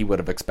offering than he would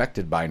have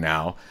expected by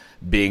now,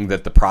 being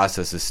that the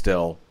process is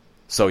still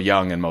so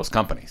young in most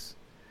companies.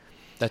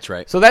 That's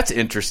right. So that's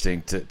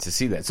interesting to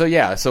see that. So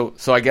yeah, so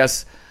I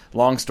guess,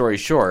 long story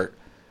short,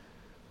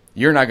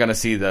 you're not going to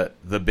see the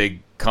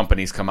big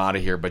companies come out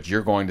of here, but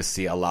you're going to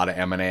see a lot of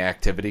M&A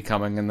activity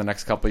coming in the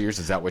next couple of years.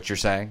 Is that what you're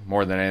saying,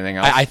 more than anything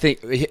else? I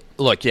think.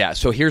 Look, yeah.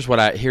 So here's what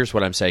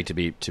I'm saying to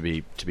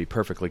be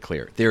perfectly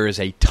clear. There is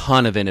a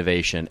ton of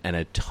innovation and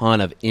a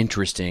ton of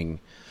interesting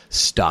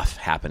stuff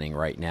happening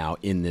right now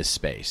in this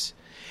space,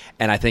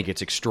 and I think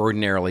it's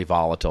extraordinarily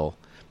volatile.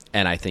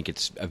 And I think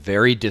it's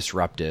very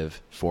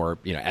disruptive for,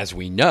 as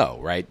we know,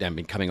 right? I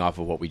mean, coming off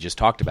of what we just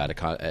talked about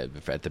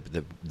at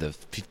the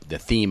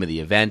theme of the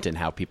event and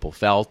how people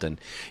felt,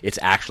 and it's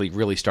actually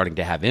really starting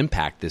to have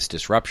impact, this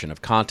disruption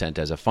of content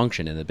as a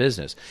function in the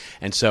business.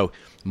 And so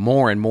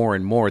more and more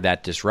and more,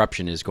 that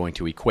disruption is going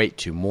to equate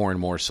to more and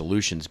more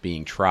solutions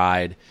being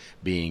tried,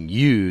 being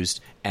used,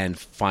 and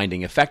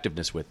finding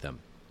effectiveness with them.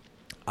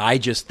 I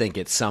just think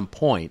at some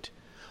point,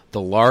 the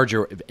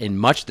larger, in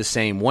much the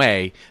same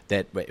way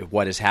that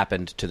what has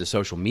happened to the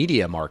social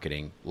media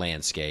marketing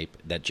landscape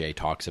that Jay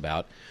talks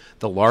about,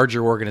 the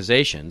larger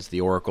organizations,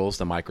 the Oracles,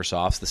 the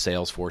Microsofts, the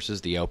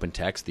Salesforces, the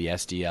OpenText, the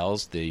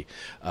SDLs, the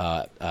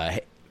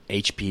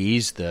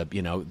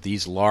HPs,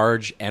 these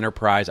large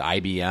enterprise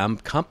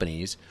IBM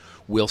companies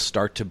will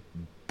start to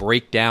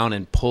break down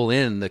and pull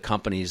in the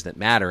companies that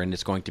matter, and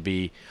it's going to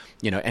be,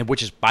 and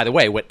which is, by the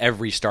way, what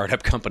every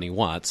startup company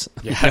wants.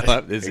 Yeah,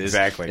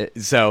 exactly.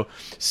 So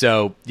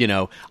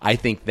I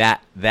think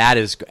that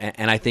is,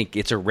 and I think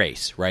it's a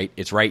race, right?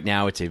 It's right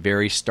now. It's a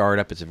very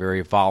startup. It's a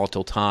very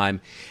volatile time,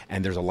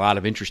 and there's a lot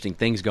of interesting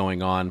things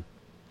going on,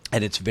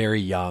 and it's very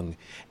young.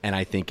 And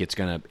I think it's a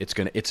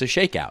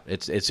shakeout.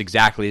 It's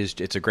exactly as,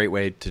 it's a great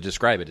way to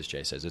describe it, as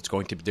Jay says.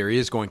 There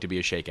is going to be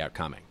a shakeout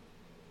coming.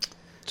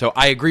 So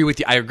I agree with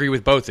you. I agree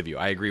with both of you.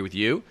 I agree with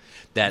you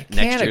that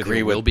next year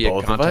there will be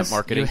a content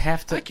marketing. You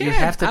have to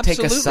take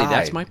a side.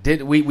 That's my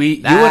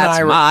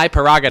my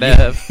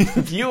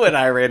prerogative. You and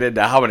I ran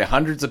into how many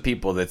hundreds of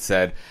people that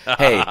said,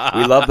 "Hey,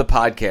 we love the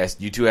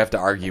podcast. You two have to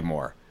argue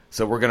more.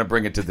 So we're going to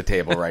bring it to the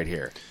table right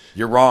here."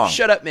 You're wrong.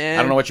 Shut up, man.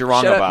 I don't know what you're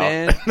wrong about.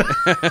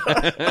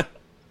 Man.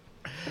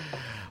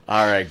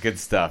 All right, good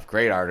stuff.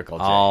 Great article,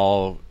 Jay.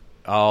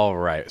 All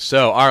right.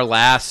 So our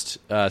last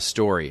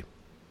story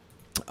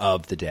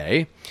of the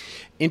day.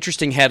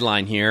 Interesting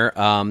headline here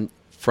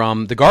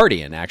from The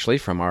Guardian, actually,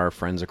 from our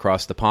friends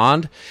across the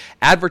pond.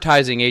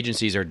 Advertising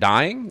agencies are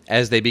dying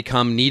as they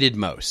become needed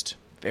most.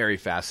 Very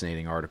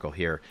fascinating article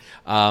here.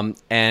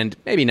 And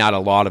maybe not a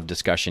lot of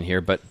discussion here,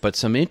 but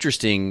some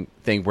interesting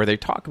thing where they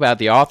talk about,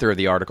 the author of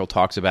the article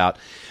talks about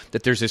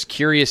that there's this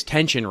curious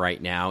tension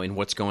right now in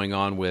what's going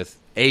on with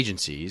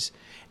agencies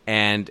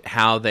and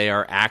how they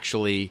are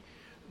actually,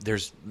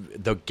 there's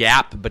the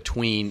gap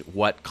between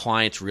what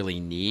clients really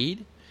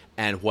need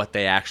and what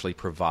they actually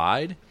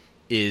provide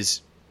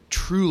is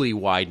truly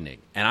widening.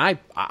 And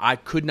I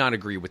could not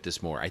agree with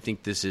this more. I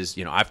think this is,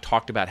 I've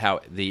talked about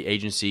how the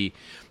agency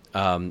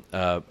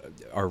are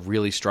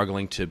really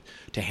struggling to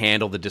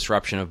handle the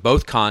disruption of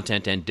both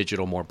content and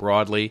digital more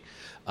broadly.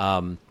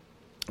 I've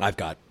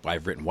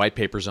written white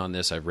papers on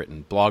this. I've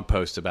written blog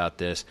posts about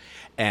this.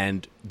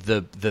 And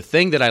the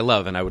thing that I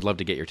love, and I would love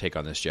to get your take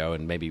on this, Joe,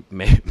 and maybe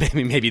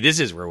this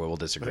is where we will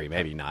disagree,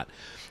 maybe not.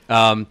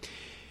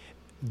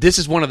 This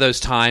is one of those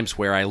times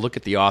where I look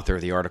at the author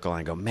of the article and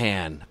I go,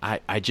 man,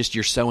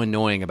 you're so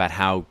annoying about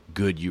how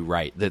good you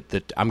write.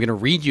 That I'm going to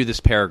read you this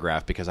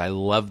paragraph because I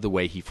love the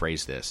way he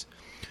phrased this,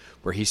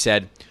 where he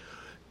said,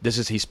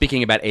 he's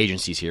speaking about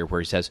agencies here, where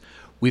he says,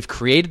 "We've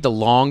created the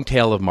long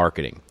tail of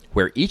marketing,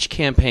 where each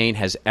campaign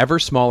has ever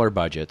smaller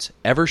budgets,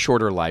 ever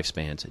shorter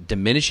lifespans,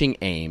 diminishing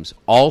aims,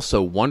 all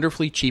so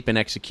wonderfully cheap in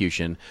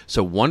execution,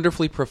 so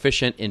wonderfully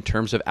proficient in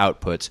terms of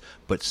outputs,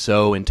 but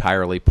so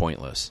entirely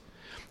pointless.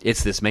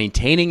 It's this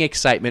maintaining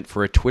excitement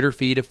for a Twitter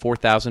feed of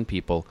 4,000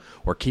 people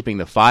or keeping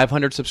the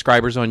 500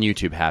 subscribers on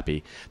YouTube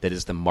happy that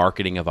is the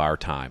marketing of our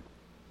time."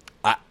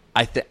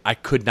 I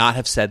could not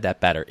have said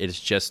that better. It is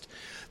just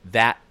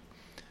that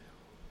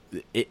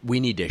we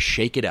need to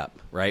shake it up,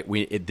 right?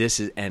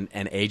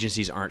 And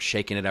agencies aren't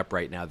shaking it up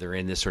right now. They're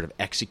in this sort of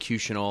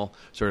executional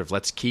sort of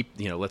let's keep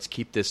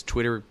this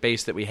Twitter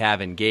base that we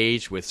have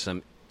engaged with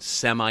some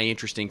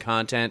semi-interesting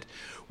content.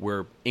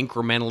 We're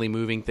incrementally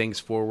moving things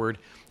forward.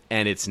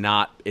 and it's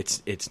not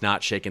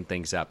shaking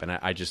things up. And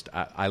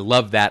I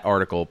love that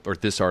article, or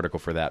this article,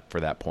 for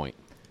that point.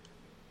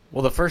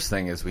 Well, the first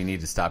thing is we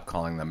need to stop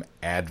calling them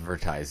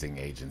advertising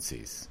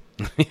agencies.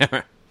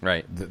 Yeah,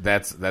 right.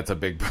 That's a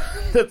big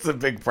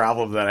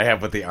problem that I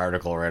have with the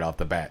article right off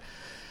the bat.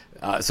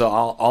 So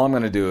all I'm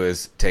going to do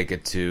is take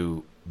it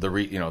to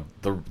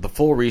the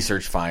full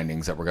research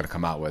findings that we're going to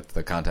come out with,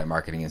 the Content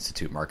Marketing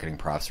Institute Marketing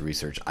Profs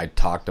research. I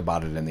talked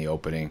about it in the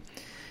opening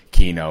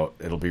keynote.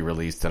 It'll be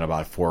released in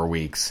about 4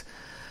 weeks.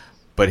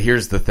 But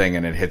here's the thing,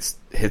 and it hits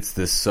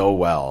this so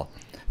well.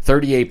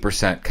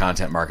 38%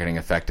 content marketing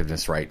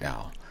effectiveness right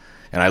now.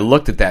 And I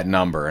looked at that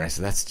number and I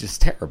said, that's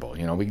just terrible.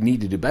 We need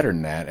to do better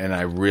than that. And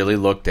I really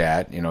looked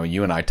at,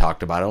 you and I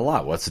talked about it a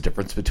lot. What's the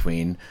difference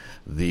between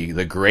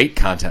the great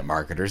content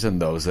marketers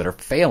and those that are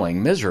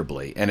failing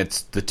miserably? And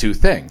it's the two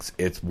things.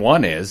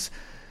 One is,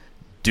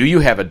 do you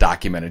have a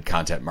documented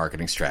content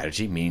marketing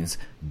strategy? Means,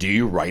 do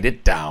you write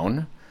it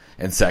down?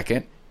 And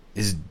second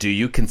is, do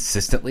you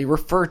consistently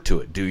refer to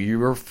it? Do you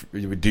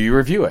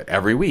review it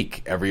every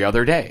week, every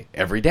other day,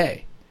 every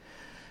day?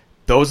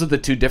 Those are the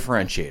two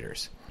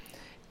differentiators.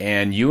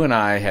 And you and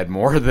I had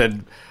more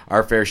than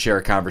our fair share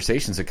of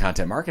conversations in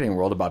content marketing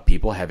world about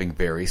people having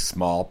very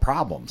small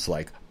problems,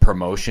 like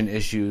promotion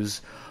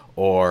issues,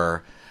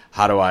 or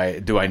do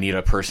I need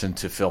a person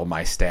to fill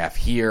my staff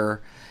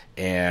here?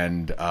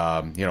 And,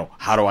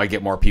 how do I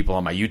get more people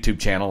on my YouTube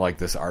channel, like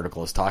this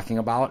article is talking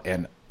about?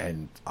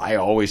 And I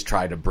always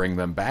try to bring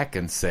them back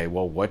and say,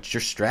 well, what's your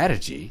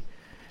strategy?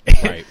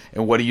 Right.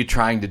 And what are you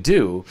trying to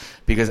do?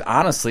 Because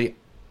honestly,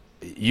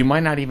 you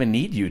might not even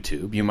need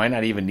YouTube. You might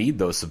not even need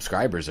those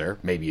subscribers there.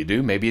 Maybe you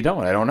do, maybe you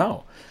don't. I don't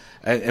know.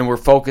 And we're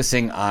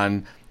focusing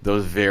on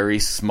those very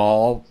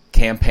small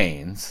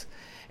campaigns,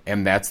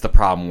 and that's the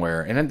problem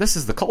and this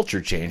is the culture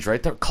change,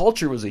 right? The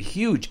culture was a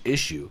huge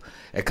issue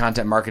at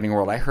Content Marketing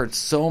World. I heard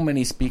so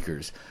many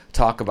speakers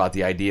talk about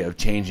the idea of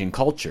changing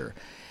culture.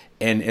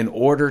 And in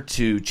order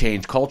to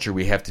change culture,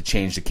 we have to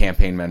change the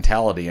campaign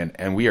mentality,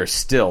 and we are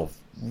still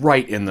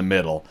right in the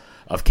middle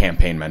of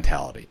campaign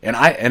mentality.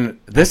 And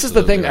this is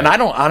the thing, right. And I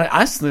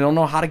honestly don't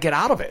know how to get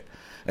out of it.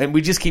 And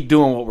we just keep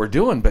doing what we're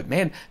doing. But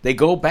man, they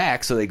go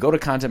back. So they go to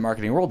Content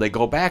Marketing World. They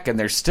go back, and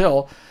they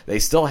still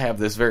have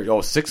this very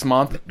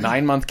 6-month,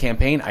 9-month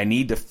campaign. I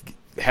need to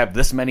have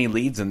this many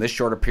leads in this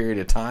shorter period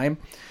of time.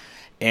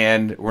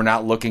 And we're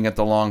not looking at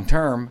the long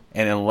term.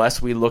 And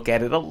unless we look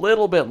at it a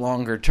little bit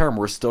longer term,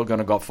 we're still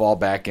going to fall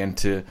back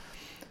into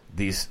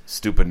these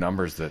stupid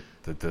numbers that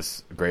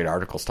this great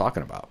article is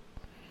talking about.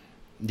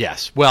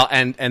 Yes. Well,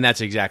 and that's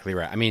exactly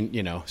right. I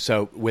mean,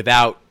 so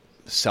without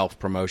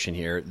self-promotion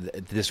here,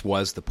 this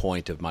was the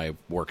point of my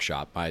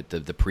workshop,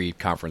 the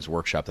pre-conference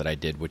workshop that I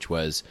did, which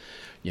was,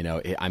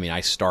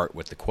 I start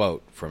with the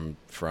quote from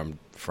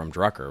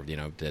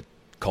Drucker, that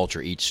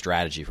culture eats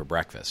strategy for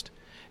breakfast.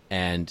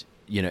 And,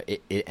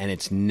 and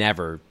it's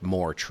never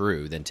more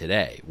true than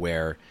today,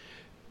 where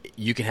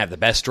you can have the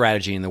best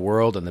strategy in the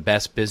world and the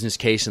best business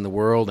case in the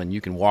world, and you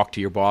can walk to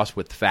your boss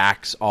with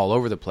facts all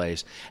over the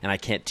place. And I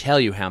can't tell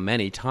you how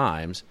many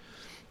times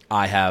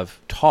I have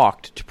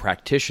talked to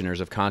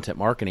practitioners of content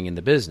marketing in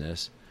the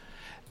business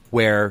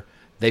where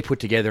they put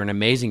together an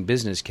amazing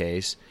business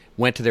case,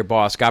 went to their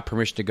boss, got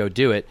permission to go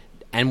do it,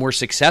 and were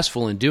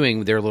successful in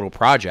doing their little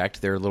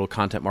project, their little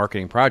content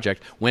marketing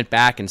project, went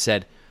back and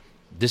said,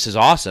 this is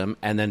awesome,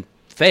 and then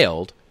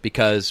failed.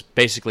 Because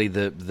basically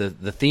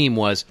the theme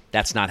was,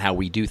 that's not how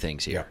we do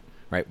things here,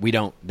 right? We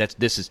don't.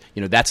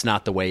 That's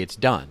not the way it's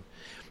done.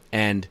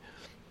 And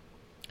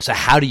so,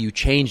 how do you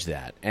change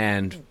that?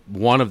 And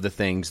one of the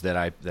things that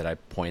I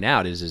point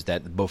out is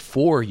that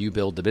before you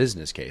build the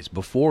business case,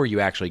 before you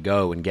actually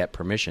go and get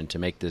permission to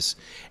make this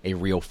a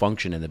real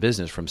function in the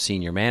business from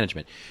senior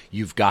management,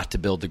 you've got to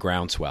build the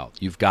groundswell.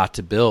 You've got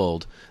to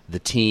build the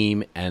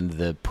team and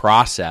the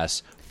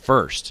process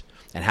first.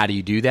 And how do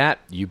you do that?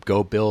 You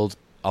go build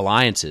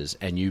alliances,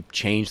 and you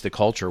change the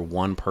culture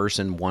one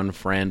person, one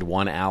friend,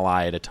 one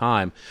ally at a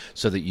time,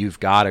 so that you've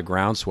got a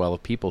groundswell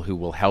of people who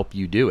will help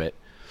you do it.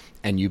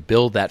 And you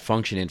build that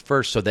function in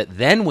first, so that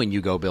then when you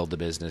go build the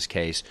business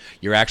case,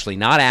 you're actually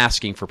not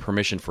asking for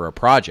permission for a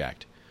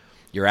project.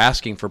 You're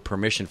asking for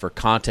permission for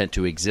content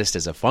to exist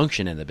as a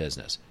function in the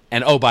business.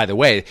 And oh, by the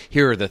way,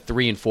 here are the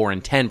 3 and 4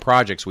 and 10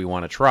 projects we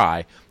want to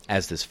try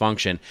as this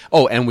function.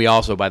 Oh, and we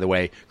also, by the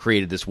way,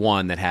 created this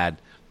one that had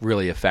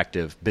really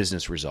effective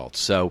business results.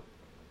 So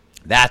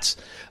that's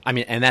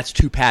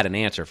too pat an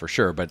answer for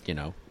sure, but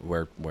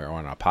we're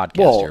on a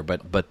podcast here,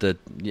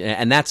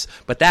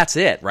 but that's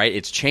it, right?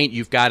 It's change.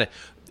 You've got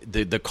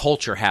to, the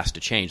culture has to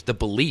change. The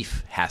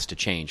belief has to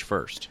change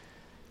first.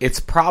 It's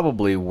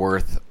probably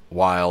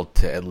worthwhile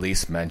to at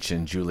least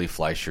mention Julie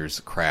Fleischer's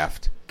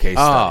Kraft case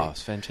study. Oh,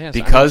 it's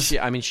fantastic. Because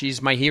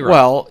she's my hero.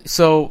 Well,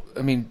 so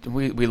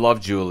we love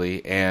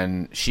Julie,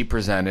 and she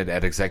presented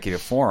at Executive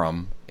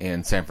Forum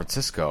in San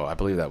Francisco. I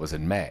believe that was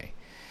in May.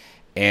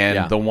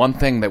 And the one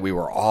thing that we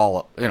were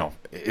all,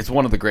 it's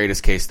one of the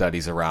greatest case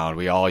studies around.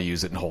 We all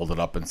use it and hold it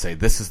up and say,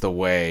 this is the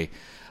way,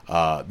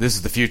 this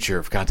is the future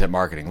of content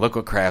marketing. Look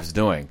what Kraft's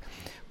doing.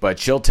 But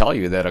she'll tell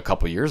you that a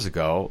couple years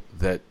ago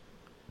that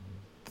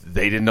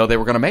they didn't know they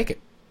were going to make it.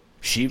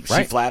 She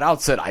flat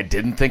out said, I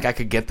didn't think I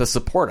could get the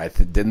support. I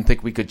didn't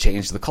think we could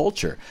change the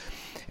culture.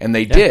 And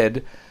they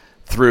did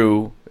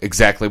through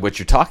exactly what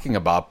you're talking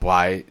about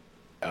by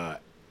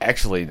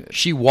actually...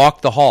 She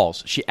walked the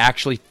halls. She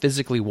actually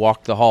physically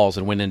walked the halls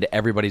and went into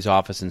everybody's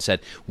office and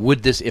said,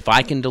 "Would this, if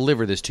I can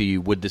deliver this to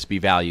you, would this be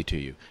value to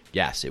you?"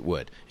 Yes, it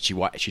would. She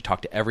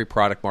talked to every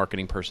product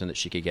marketing person that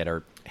she could get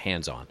her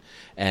hands on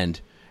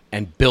and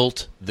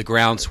built the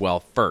groundswell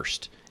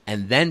first.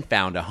 And then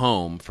found a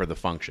home for the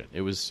function.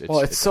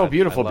 It's so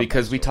beautiful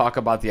because we talk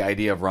about the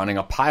idea of running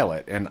a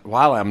pilot. And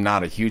while I'm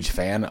not a huge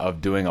fan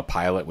of doing a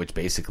pilot, which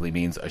basically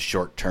means a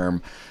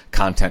short-term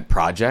content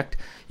project,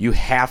 you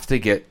have to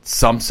get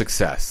some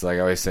success. Like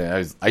I always say,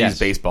 I use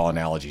baseball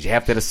analogies. You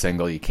have to hit a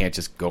single. You can't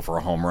just go for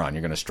a home run.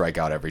 You're going to strike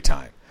out every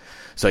time.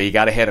 So you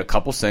got to hit a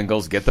couple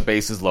singles, get the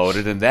bases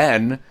loaded, and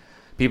then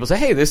people say,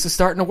 hey, this is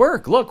starting to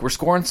work. Look, we're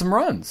scoring some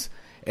runs.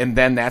 And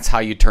then that's how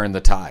you turn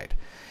the tide.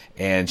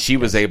 And she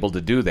was able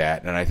to do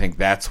that, and I think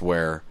that's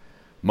where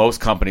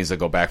most companies that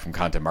go back from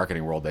content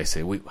marketing world, they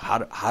say,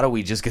 how do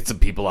we just get some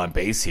people on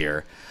base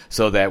here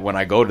so that when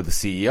I go to the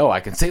CEO, I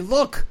can say,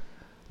 look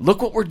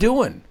what we're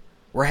doing.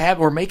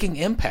 We're making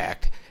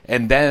impact.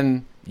 And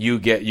then you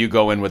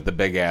go in with the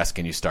big ask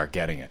and you start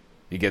getting it.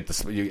 I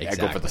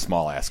go for the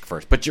small ask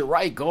first. But you're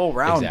right, go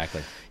around.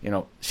 Exactly.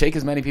 Shake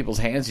as many people's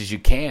hands as you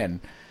can,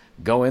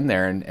 go in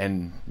there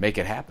and make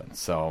it happen.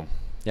 So...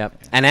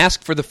 Yep. And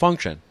ask for the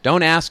function.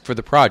 Don't ask for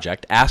the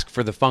project. Ask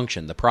for the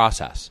function, the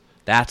process.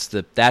 That's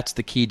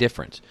the key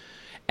difference.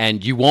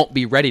 And you won't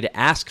be ready to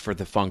ask for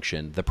the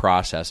function, the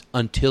process,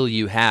 until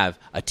you have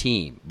a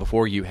team,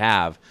 before you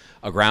have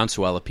a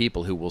groundswell of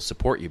people who will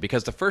support you.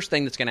 Because the first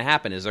thing that's going to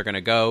happen is they're going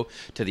to go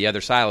to the other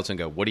silos and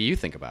go, what do you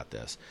think about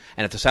this?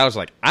 And if the silos are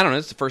like, I don't know,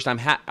 it's the first time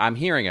I'm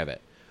hearing of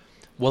it.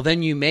 Well,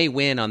 then you may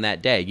win on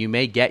that day. You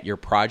may get your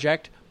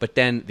project, but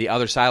then the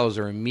other silos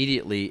are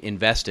immediately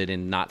invested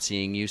in not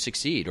seeing you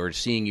succeed, or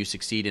seeing you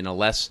succeed in a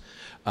less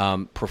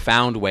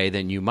profound way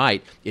than you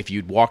might if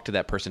you'd walk to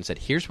that person and said,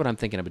 here's what I'm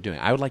thinking about doing.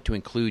 I would like to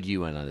include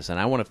you in on this, and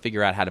I want to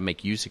figure out how to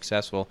make you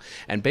successful,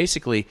 and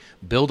basically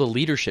build a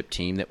leadership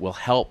team that will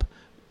help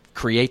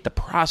create the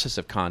process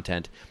of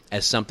content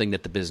as something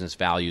that the business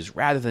values,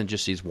 rather than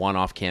just these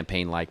one-off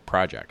campaign-like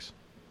projects.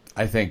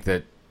 I think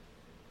that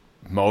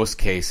most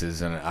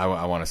cases, and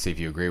I want to see if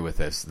you agree with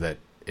this, that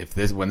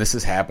when this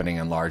is happening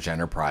in large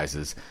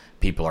enterprises,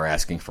 people are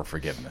asking for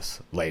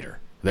forgiveness later.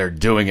 They're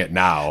doing it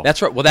now.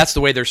 That's right. Well, that's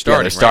the way they're starting.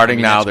 Yeah, they're starting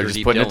right? now. They're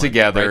just putting it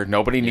together. Right?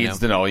 Nobody needs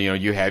to know.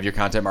 You have your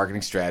content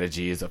marketing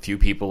strategies. A few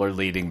people are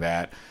leading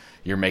that.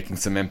 You're making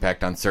some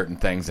impact on certain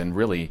things, and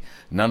really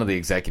none of the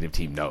executive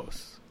team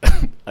knows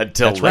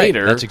until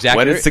later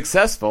when it's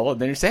successful.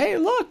 And then you say, hey,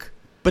 look.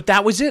 But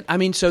that was it. I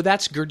mean, so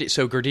that's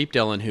Gurdeep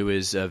Dillon, who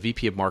is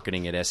VP of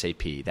Marketing at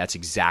SAP. That's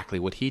exactly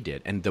what he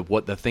did. And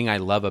the thing I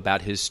love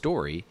about his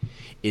story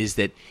is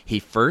that he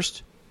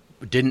first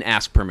didn't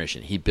ask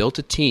permission. He built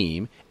a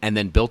team and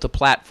then built a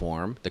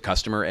platform, the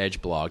Customer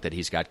Edge blog that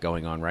he's got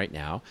going on right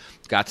now,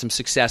 got some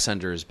success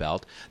under his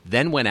belt,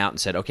 then went out and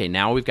said, okay,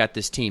 now we've got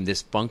this team,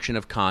 this function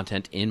of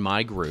content in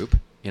my group.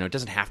 It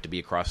doesn't have to be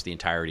across the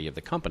entirety of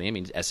the company. I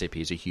mean, SAP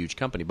is a huge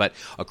company. But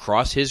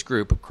across his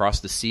group, across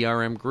the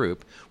CRM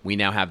group, we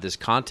now have this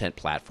content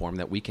platform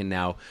that we can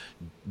now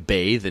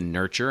bathe and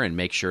nurture and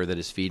make sure that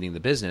is feeding the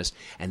business.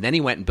 And then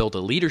he went and built a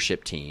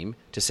leadership team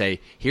to say,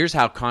 here's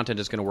how content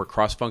is going to work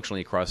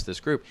cross-functionally across this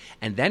group.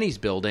 And then he's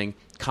building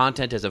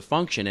content as a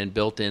function and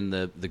built in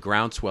the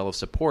groundswell of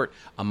support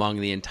among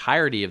the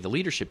entirety of the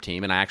leadership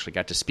team. And I actually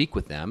got to speak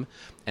with them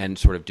and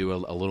sort of do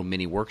a little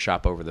mini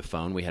workshop over the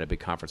phone. We had a big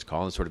conference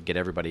call and sort of get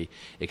everybody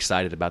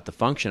excited about the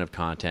function of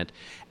content.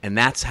 And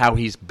that's how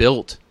he's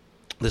built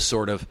the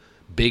sort of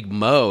big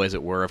mo, as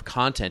it were, of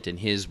content in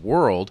his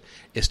world,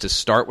 is to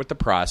start with the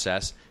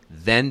process,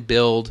 then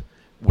build,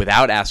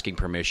 without asking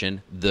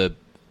permission, the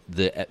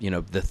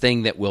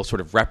thing that will sort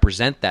of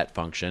represent that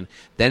function,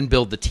 then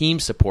build the team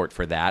support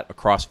for that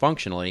across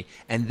functionally,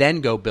 and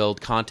then go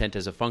build content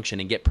as a function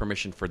and get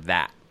permission for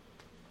that.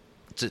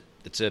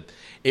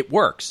 It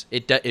works.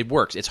 It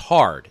works. It's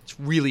hard. It's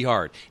really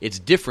hard. It's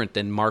different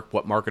than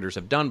what marketers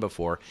have done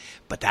before,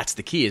 but that's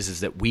the key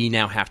is that we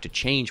now have to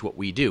change what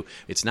we do.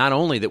 It's not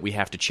only that we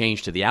have to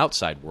change to the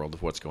outside world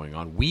of what's going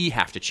on, we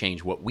have to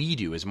change what we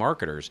do as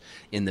marketers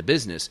in the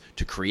business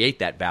to create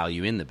that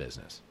value in the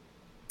business.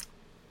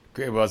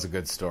 It was a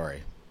good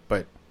story,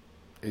 but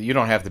you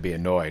don't have to be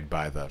annoyed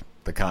by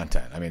the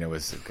content. I mean, it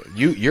was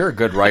you're a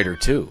good writer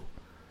too.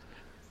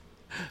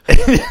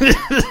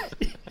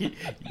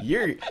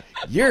 You're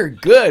a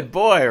good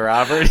boy,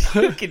 Robert.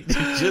 You can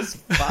do just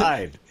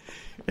fine.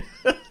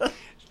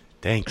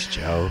 Thanks,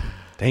 Joe.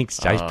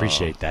 Thanks. I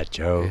appreciate that,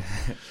 Joe.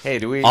 Hey,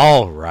 do we?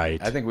 All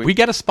right. I think we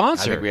got a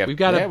sponsor. we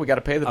got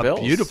to pay the bills.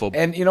 Beautiful.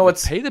 And you know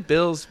what's pay the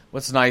bills.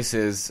 What's nice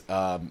is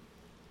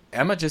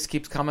Emma just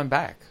keeps coming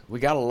back. We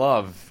gotta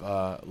love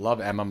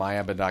Emma,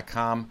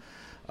 myemma.com.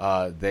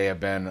 They have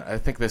been. I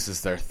think this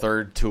is their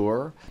third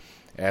tour.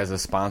 as a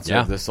sponsor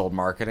of This Old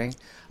Marketing.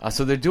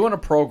 So they're doing a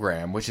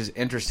program, which is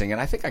interesting, and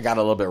I think I got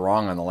a little bit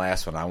wrong on the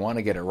last one. I want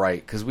to get it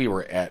right because we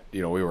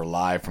were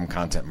live from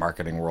Content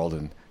Marketing World,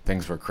 and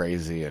things were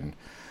crazy, and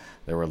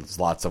there was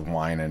lots of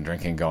wine and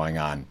drinking going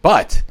on.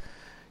 But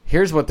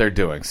here's what they're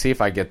doing. See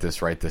if I get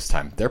this right this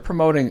time.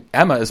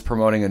 Emma is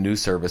promoting a new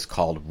service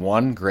called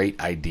One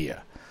Great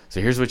Idea. So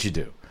here's what you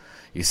do.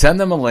 You send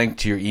them a link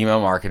to your email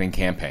marketing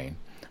campaign,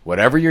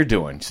 whatever you're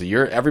doing. So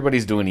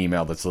everybody's doing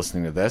email that's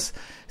listening to this.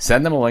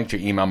 Send them a link to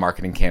your email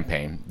marketing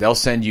campaign. They'll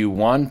send you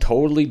one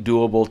totally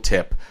doable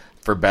tip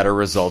for better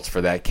results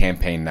for that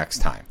campaign next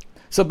time.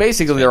 So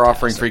basically, they're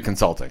offering free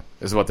consulting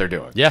is what they're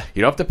doing. Yeah.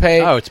 You don't have to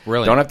pay. Oh, it's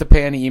brilliant. Don't have to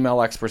pay any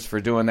email experts for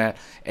doing that.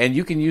 And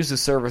you can use the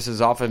service as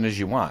often as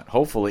you want.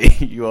 Hopefully,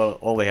 you'll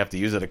only have to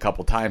use it a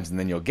couple times and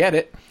then you'll get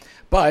it.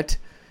 But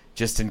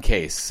just in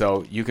case.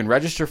 So you can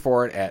register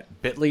for it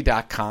at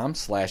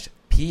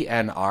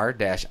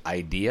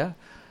bit.ly/PNR-idea.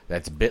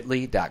 That's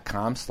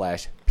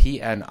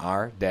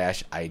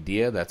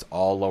bit.ly/PNR-idea. That's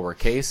all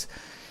lowercase.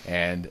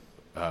 And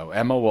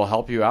Emma will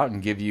help you out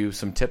and give you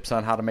some tips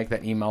on how to make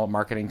that email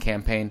marketing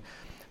campaign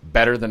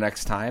better the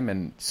next time.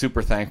 And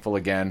super thankful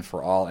again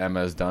for all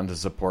Emma has done to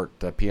support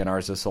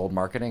PNR's This Old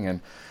Marketing.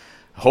 And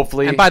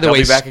hopefully they'll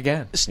be back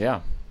again. Yeah.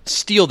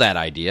 Steal that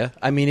idea.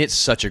 I mean, it's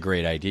such a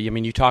great idea. I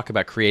mean, you talk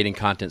about creating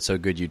content so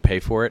good you'd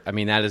pay for it. I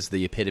mean, that is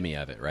the epitome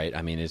of it, right?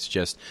 I mean, it's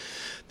just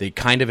the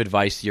kind of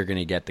advice you're going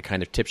to get, the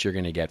kind of tips you're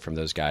going to get from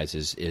those guys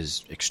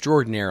is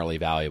extraordinarily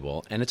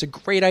valuable, and it's a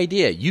great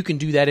idea. You can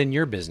do that in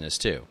your business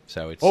too.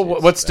 So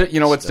what's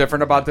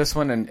different about this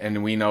one,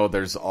 and we know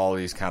there's all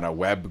these kind of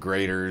web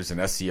graders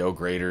and SEO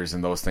graders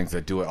and those things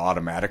that do it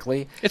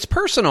automatically. It's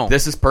personal.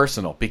 This is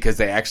personal because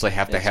they actually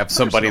have to have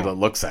somebody that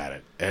looks at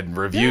it and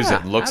reviews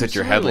it and looks at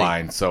your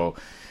headline. So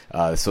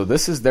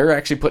they're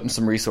actually putting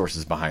some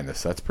resources behind this.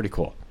 So that's pretty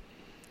cool.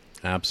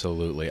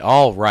 Absolutely.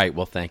 All right.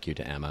 Well, thank you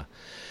to Emma.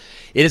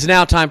 It is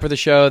now time for the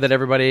show that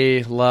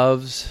everybody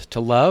loves to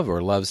love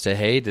or loves to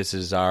hate. This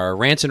is our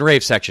rants and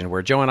rave section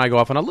where Joe and I go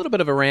off on a little bit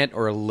of a rant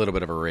or a little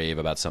bit of a rave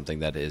about something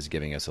that is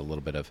giving us a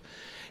little bit of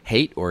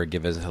hate or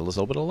give us a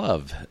little bit of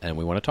love, and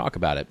we want to talk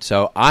about it.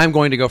 So I'm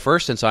going to go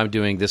first since I'm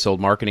doing This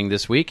Old Marketing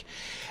this week,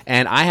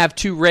 and I have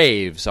two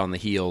raves on the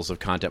heels of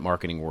Content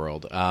Marketing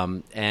World.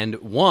 And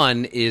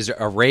one is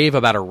a rave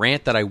about a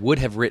rant that I would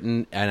have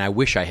written and I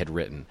wish I had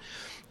written.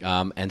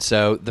 And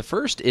so the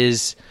first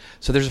is,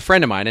 so there's a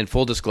friend of mine, and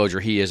full disclosure,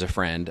 he is a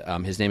friend.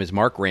 His name is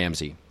Mark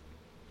Ramsey,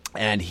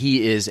 and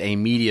he is a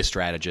media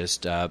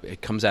strategist.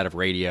 It comes out of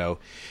radio,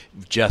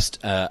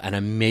 just an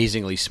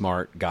amazingly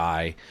smart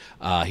guy.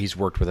 He's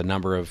worked with a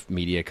number of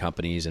media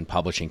companies and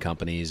publishing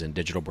companies and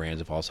digital brands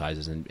of all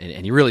sizes, and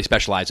he really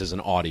specializes in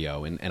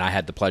audio. And I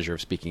had the pleasure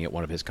of speaking at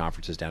one of his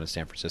conferences down in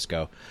San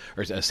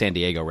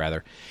Diego,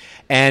 rather.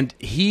 And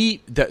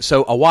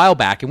so a while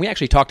back, and we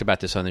actually talked about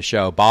this on the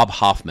show, Bob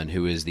Hoffman,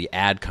 who is the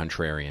ad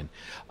contrarian,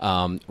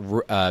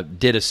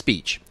 did a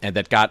speech and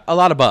that got a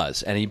lot of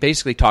buzz. And he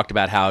basically talked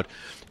about how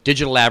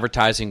digital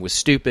advertising was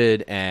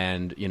stupid,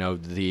 and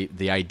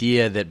the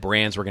idea that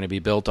brands were going to be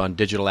built on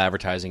digital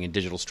advertising and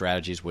digital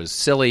strategies was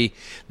silly,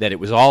 that it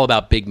was all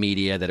about big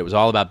media, that it was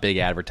all about big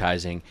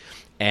advertising.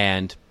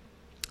 And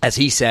as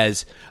he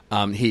says,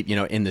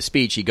 in the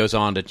speech, he goes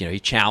on to, he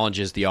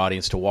challenges the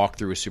audience to walk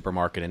through a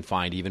supermarket and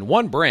find even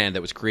one brand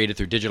that was created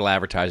through digital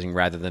advertising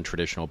rather than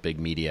traditional big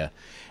media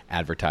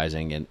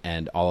advertising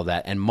and all of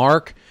that. And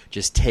Mark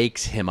just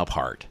takes him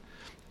apart.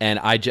 And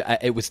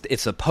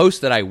it's a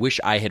post that I wish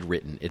I had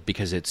written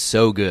because it's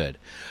so good,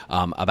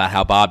 about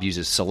how Bob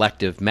uses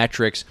selective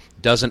metrics,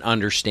 doesn't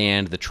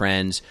understand the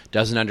trends,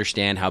 doesn't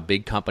understand how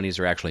big companies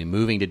are actually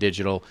moving to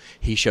digital.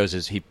 He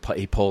shows he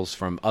pulls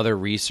from other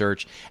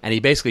research, and he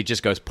basically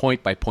just goes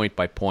point by point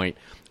by point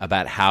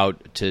about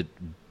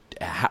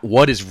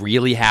what is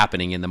really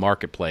happening in the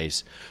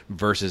marketplace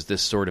versus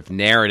this sort of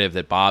narrative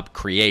that Bob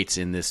creates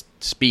in this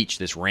speech,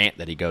 this rant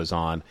that he goes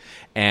on.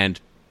 And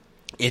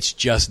it's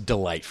just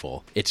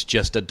delightful. It's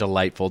just a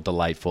delightful,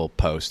 delightful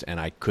post, and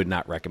I could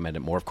not recommend it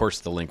more. Of course,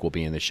 the link will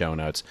be in the show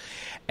notes.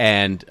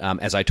 And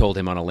as I told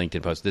him on a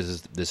LinkedIn post,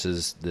 this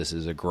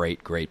is a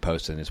great, great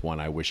post, and it's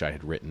one I wish I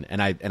had written.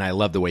 And I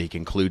love the way he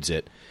concludes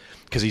it,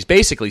 because he's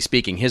basically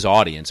speaking. His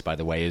audience, by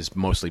the way, is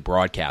mostly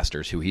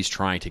broadcasters who he's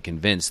trying to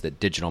convince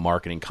that digital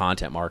marketing,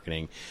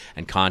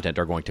 and content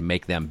are going to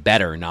make them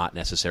better, not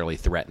necessarily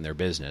threaten their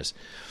business.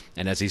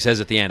 And as he says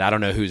at the end, I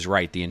don't know who's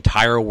right, the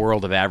entire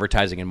world of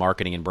advertising and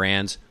marketing and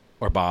brands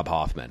or Bob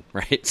Hoffman,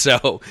 right?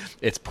 So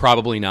it's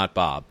probably not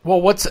Bob.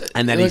 Well,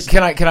 can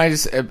I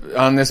just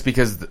on this,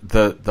 because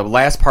the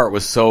last part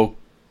was so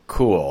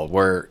cool,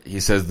 where he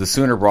says the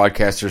sooner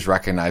broadcasters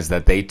recognize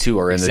that they too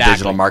are in the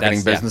digital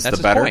marketing business,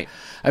 the better. Point.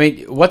 I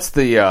mean, what's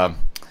the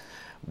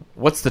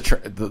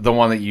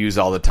one that you use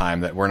all the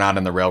time, that we're not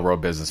in the railroad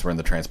business, we're in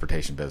the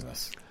transportation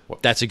business?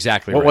 That's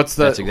exactly right. Who's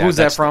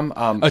that from?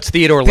 It's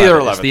Theodore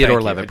Levitt. It's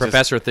Theodore Levitt,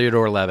 Professor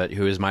Theodore Levitt,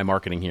 who is my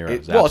marketing hero.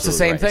 Well, it's the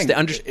same thing.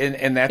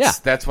 And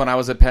that's when I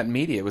was at Penn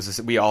Media.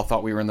 We all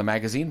thought we were in the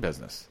magazine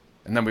business.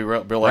 And then we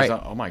realized,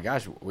 oh my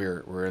gosh,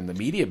 we're in the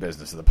media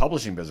business, or the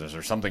publishing business,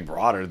 or something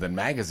broader than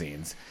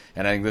magazines.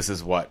 And I think this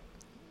is what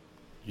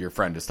your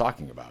friend is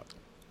talking about.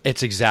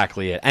 It's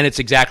exactly it, and it's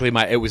exactly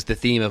it was the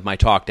theme of my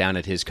talk down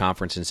at his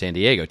conference in San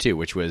Diego too,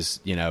 which was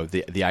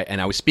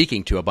and I was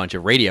speaking to a bunch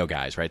of radio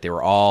guys, right? They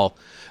were all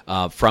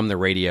from the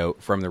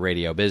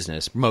radio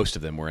business. Most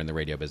of them were in the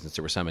radio business.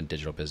 There were some in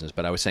digital business,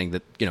 but I was saying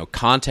that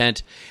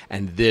content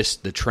and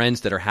the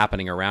trends that are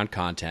happening around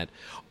content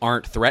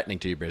aren't threatening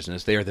to your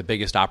business. They are the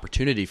biggest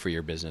opportunity for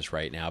your business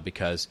right now,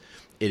 because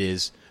it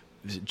is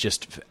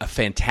just a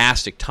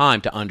fantastic time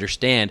to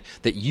understand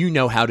that you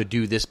know how to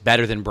do this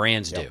better than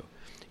brands do.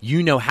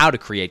 You know how to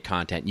create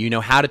content. You know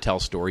how to tell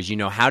stories. You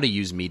know how to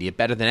use media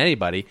better than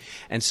anybody.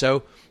 And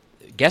so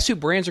guess who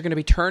brands are going to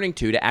be turning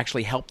to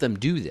actually help them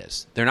do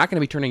this? They're not going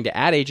to be turning to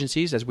ad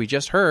agencies, as we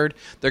just heard.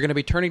 They're going to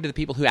be turning to the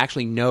people who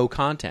actually know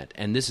content.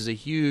 And this is a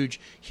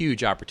huge,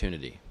 huge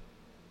opportunity.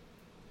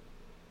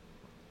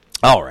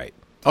 All right.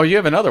 Oh, you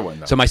have another one,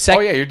 though. So my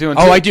second. Oh, yeah, you're doing.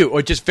 Oh, I do.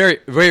 Or just very,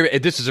 very.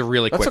 This is a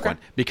really quick okay. one,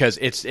 because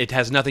it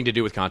has nothing to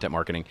do with content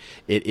marketing.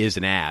 It is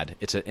an ad.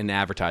 It's an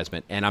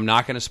advertisement, and I'm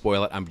not going to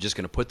spoil it. I'm just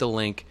going to put the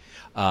link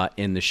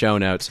in the show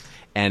notes,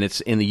 and it's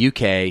in the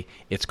UK.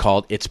 It's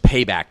called "It's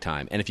Payback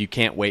Time," and if you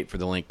can't wait for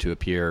the link to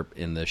appear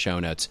in the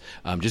show notes,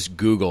 just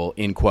Google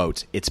in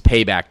quotes "It's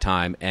Payback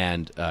Time"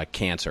 and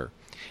cancer,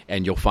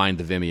 and you'll find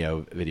the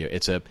Vimeo video.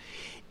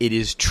 It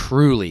is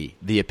truly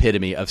the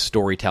epitome of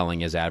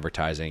storytelling as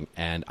advertising,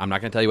 and I'm not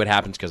going to tell you what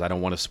happens because I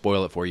don't want to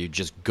spoil it for you.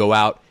 Just go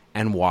out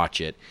and watch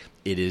it.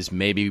 It is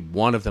maybe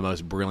one of the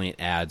most brilliant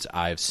ads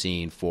I've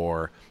seen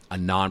for a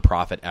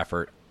nonprofit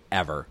effort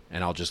ever,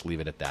 and I'll just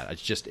leave it at that.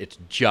 It's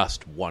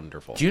just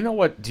wonderful. Do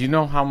you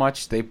know how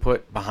much they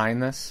put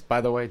behind this? By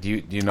the way,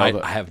 do you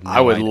know? I have. No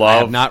I would idea.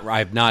 love. I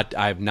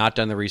have not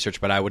done the research,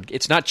 but I would.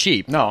 It's not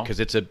cheap. No, because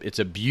it's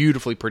a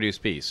beautifully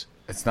produced piece.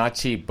 It's not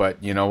cheap,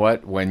 but you know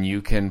what? When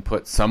you can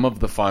put some of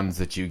the funds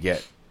that you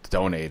get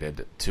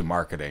donated to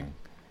marketing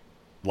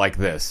like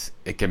this,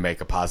 it can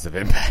make a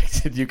positive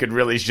impact. You can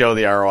really show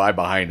the ROI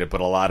behind it, but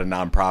a lot of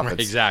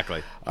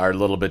nonprofits are a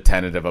little bit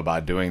tentative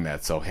about doing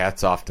that. So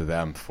hats off to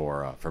them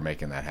for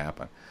making that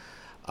happen.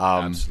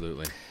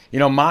 Absolutely.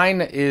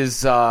 Mine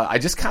is I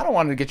just kind of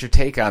wanted to get your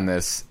take on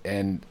this,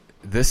 and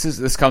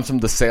this comes from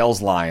the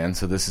Sales Lion.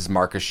 So this is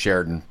Marcus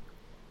Sheridan.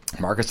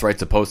 Marcus writes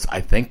a post,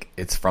 I think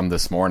it's from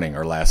this morning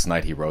or last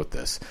night he wrote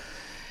this.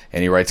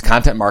 And he writes,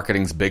 content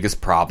marketing's biggest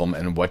problem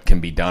and what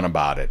can be done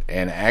about it.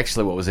 And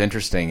actually what was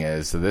interesting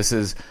is, so this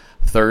is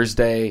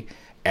Thursday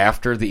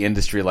after the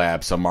industry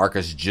lab. So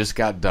Marcus just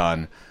got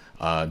done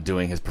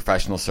doing his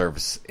professional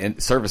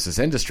services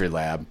industry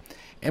lab.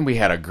 And we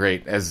had a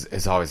great,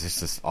 as always,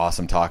 it's just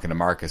awesome talking to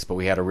Marcus, but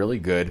we had a really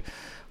good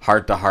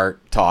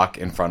heart-to-heart talk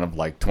in front of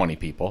like 20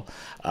 people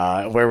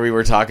where we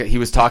were talking. He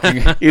was talking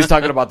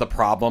about the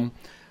problem.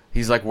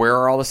 He's like, where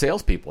are all the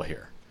salespeople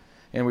here?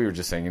 And we were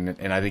just saying,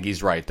 and I think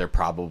he's right. There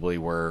probably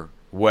were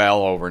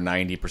well over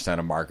 90%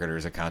 of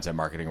marketers in content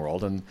marketing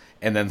world, and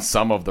then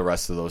some of the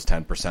rest of those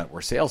 10%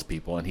 were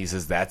salespeople. And he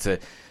says that's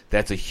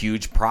a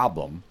huge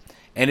problem,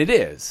 and it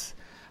is.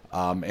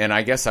 And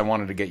I guess I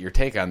wanted to get your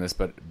take on this,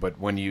 but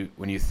when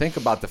you think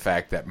about the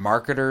fact that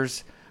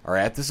marketers are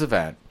at this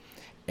event,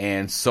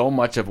 and so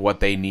much of what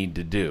they need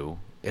to do,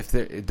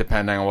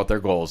 depending on what their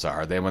goals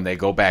are, when they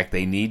go back,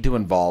 they need to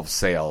involve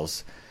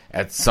sales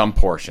at some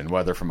portion,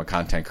 whether from a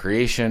content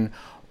creation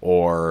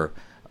or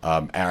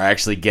are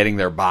actually getting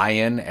their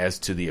buy-in as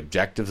to the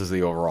objectives of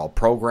the overall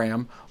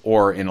program,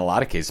 or in a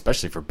lot of cases,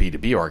 especially for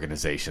B2B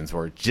organizations,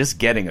 or just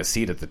getting a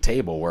seat at the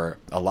table, where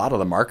a lot of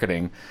the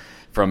marketing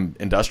from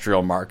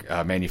industrial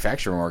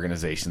manufacturing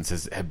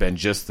organizations have been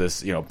just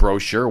this,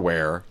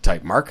 brochureware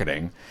type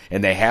marketing,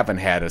 and they haven't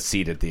had a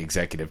seat at the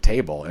executive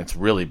table. And it's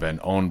really been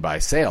owned by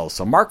sales.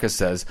 So Marcus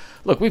says,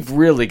 look, we've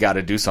really got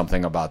to do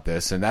something about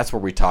this. And that's where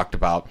we talked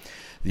about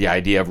the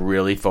idea of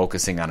really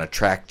focusing on a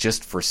track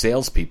just for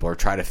salespeople, or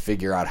try to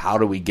figure out how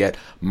do we get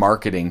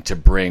marketing to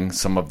bring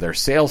some of their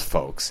sales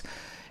folks.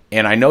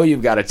 And I know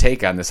you've got a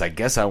take on this. I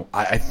guess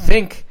I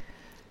think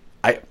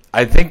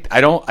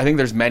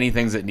there's many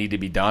things that need to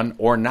be done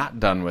or not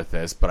done with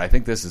this, but I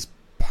think this is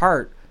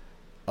part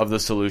of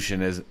the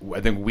solution. I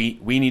think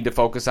we need to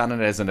focus on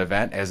it as an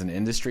event, as an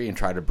industry, and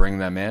try to bring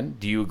them in.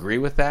 Do you agree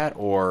with that,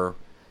 or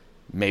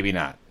maybe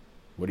not?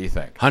 What do you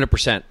think?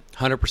 100%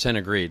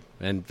 agreed.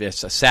 And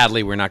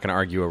sadly, we're not going to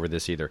argue over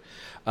this either.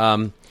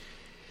 So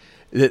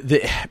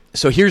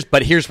here's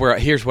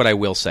what I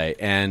will say,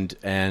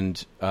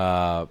 and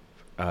I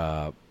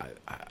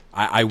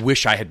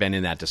wish I had been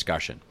in that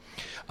discussion.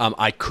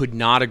 I could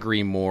not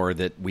agree more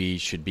that we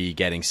should be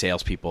getting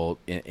salespeople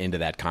into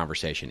that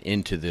conversation,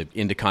 into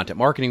content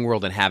marketing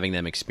world, and having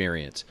them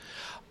experience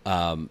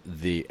and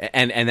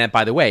that,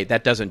 by the way,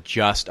 that doesn't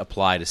just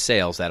apply to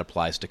sales. That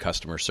applies to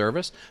customer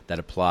service. That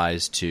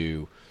applies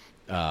to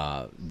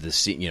the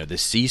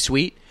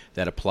C-suite.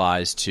 That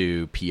applies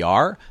to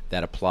PR.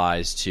 That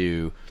applies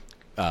to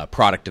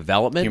product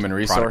development, human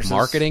resources, product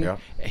marketing,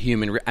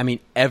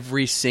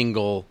 every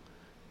single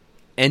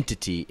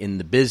entity in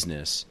the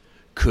business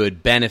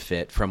could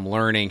benefit from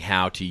learning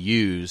how to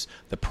use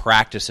the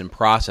practice and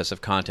process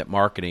of content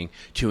marketing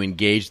to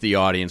engage the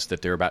audience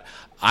that they're about.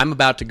 I'm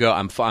about to go.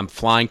 I'm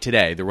flying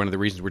today. One of the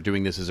reasons we're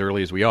doing this as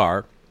early as we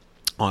are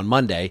on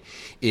Monday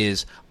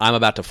is I'm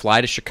about to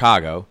fly to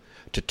Chicago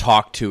to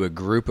talk to a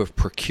group of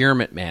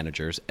procurement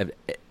managers,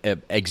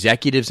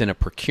 executives in a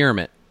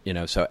procurement,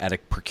 so at a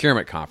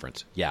procurement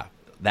conference. Yeah,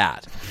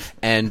 that.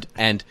 And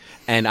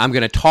I'm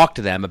going to talk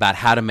to them about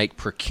how to make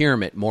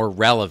procurement more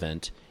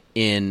relevant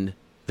in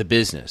the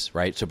business,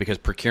 right? So because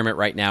procurement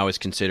right now is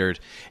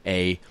considered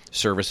a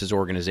services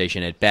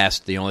organization at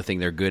best, the only thing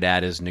they're good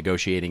at is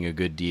negotiating a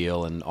good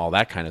deal and all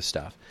that kind of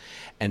stuff.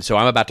 And so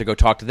I'm about to go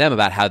talk to them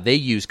about how they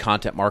use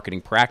content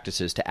marketing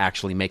practices to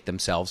actually make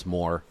themselves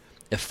more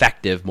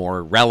effective,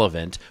 more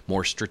relevant,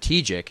 more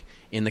strategic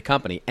in the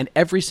company. And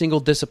every single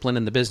discipline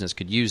in the business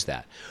could use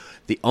that.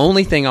 The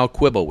only thing I'll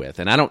quibble with,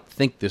 and I don't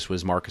think this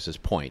was Marcus's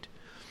point,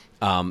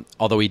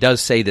 although he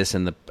does say this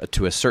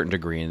to a certain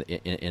degree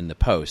in the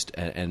post,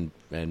 and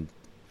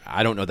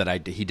I don't know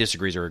that he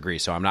disagrees or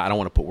agrees, so I don't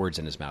want to put words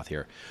in his mouth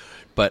here.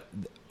 But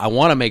I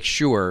want to make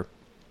sure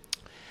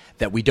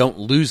that we don't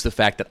lose the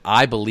fact that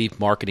I believe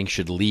marketing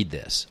should lead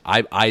this.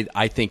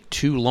 I think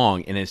too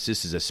long, and this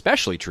is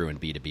especially true in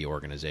B2B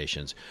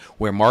organizations,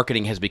 where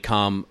marketing has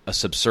become a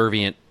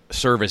subservient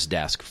service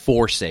desk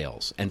for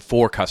sales and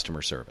for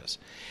customer service.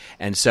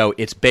 And so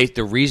it's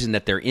the reason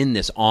that they're in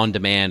this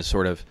on-demand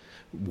sort of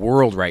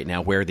world right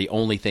now where the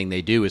only thing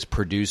they do is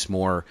produce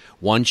more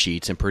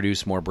one-sheets and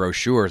produce more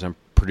brochures and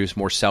produce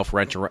more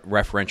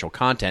self-referential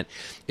content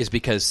is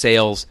because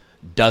sales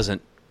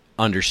doesn't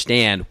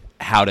understand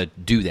how to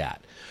do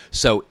that.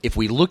 So if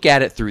we look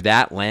at it through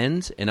that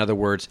lens, in other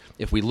words,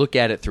 if we look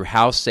at it through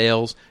how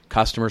sales,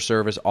 customer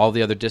service, all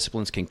the other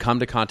disciplines can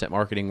come to content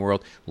marketing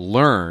world,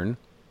 learn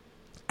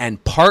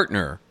and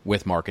partner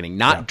with marketing,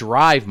 not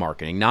drive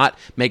marketing, not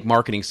make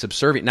marketing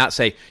subservient, not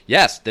say,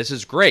 yes, this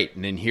is great,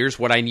 and then here's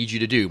what I need you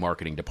to do,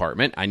 marketing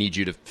department. I need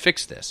you to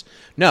fix this.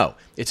 No,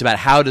 it's about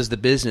how does the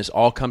business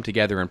all come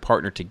together and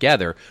partner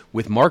together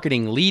with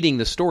marketing leading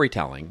the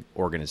storytelling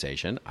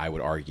organization, I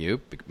would argue,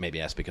 maybe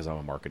that's because I'm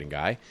a marketing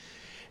guy,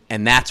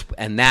 and that's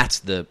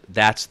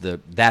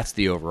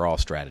the overall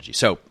strategy.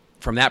 So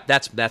from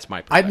that's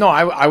my perspective.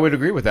 I would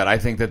agree with that. I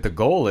think that the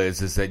goal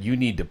is that you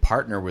need to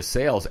partner with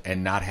sales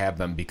and not have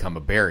them become a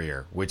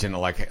barrier, which in a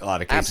lot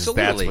of cases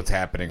Absolutely. That's what's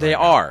happening. They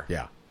right are. Now.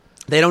 Yeah.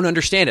 They don't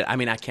understand it. I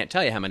mean, I can't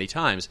tell you how many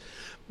times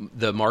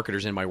the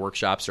marketers in my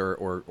workshops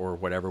or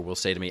whatever will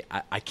say to me,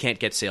 I can't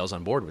get sales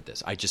on board with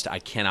this. I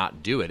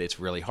cannot do it.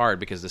 It's really hard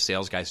because the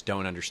sales guys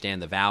don't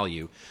understand the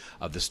value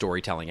of the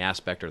storytelling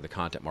aspect or the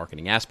content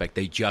marketing aspect.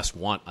 They just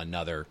want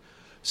another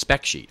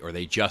spec sheet or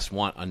they just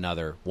want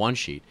another one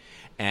sheet.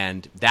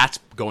 And that's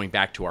going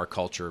back to our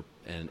culture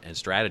and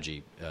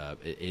strategy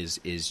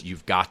is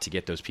you've got to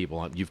get those people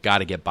on. You've got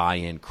to get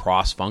buy-in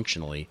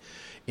cross-functionally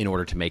in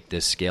order to make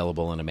this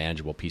scalable and a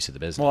manageable piece of the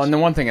business. Well, and the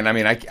one thing, and I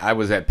mean, I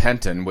was at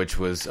Penton, which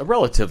was a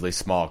relatively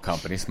small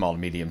company, small to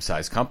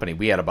medium-sized company.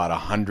 We had about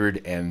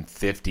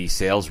 150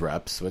 sales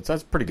reps, so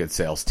that's a pretty good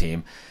sales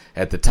team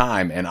at the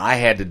time. And I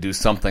had to do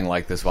something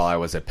like this while I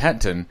was at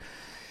Penton,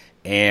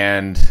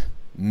 and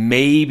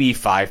maybe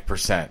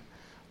 5%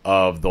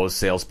 of those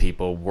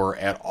salespeople were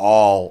at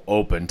all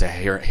open to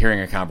hearing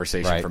a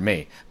conversation from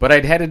me. But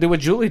I'd had to do what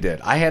Julie did.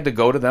 I had to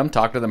go to them,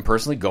 talk to them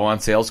personally, go on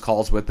sales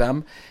calls with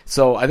them.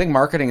 So I think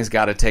marketing has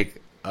got to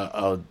take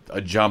a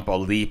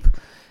leap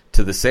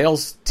to the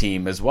sales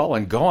team as well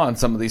and go on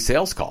some of these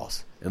sales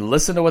calls and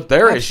listen to what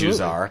their issues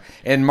are.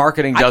 And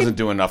marketing doesn't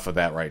do enough of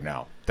that right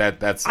now.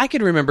 I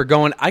can remember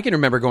going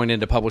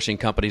into publishing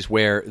companies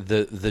where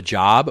the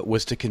job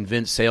was to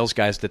convince sales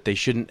guys that they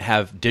shouldn't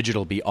have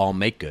digital be all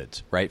make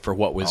goods, right? For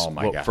what was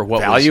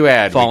value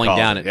add falling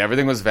down.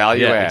 Everything was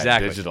value add,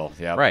 exactly. digital.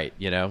 Yep. Right,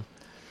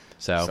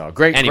 So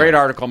great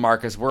article,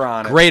 Marcus. We're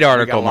on it. Great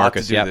article,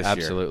 Marcus. Yeah,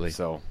 absolutely. Year,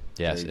 so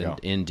yes,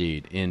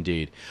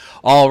 indeed.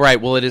 All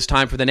right. Well, it is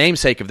time for the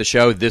namesake of the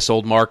show, This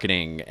Old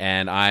Marketing,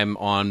 and I'm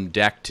on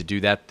deck to do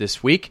that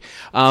this week.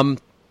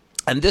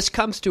 And this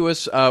comes to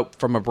us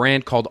from a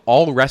brand called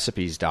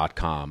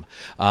allrecipes.com.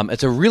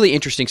 It's a really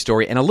interesting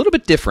story and a little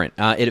bit different.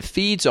 It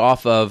feeds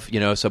off of,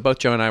 so both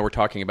Joe and I were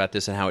talking about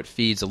this and how it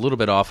feeds a little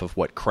bit off of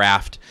what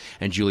Kraft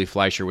and Julie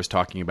Fleischer was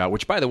talking about,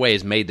 which, by the way,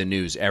 has made the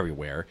news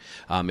everywhere.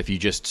 If you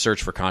just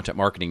search for content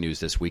marketing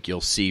news this week,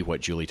 you'll see what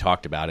Julie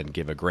talked about and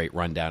give a great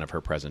rundown of her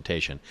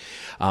presentation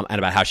and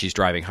about how she's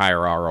driving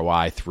higher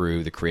ROI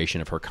through the creation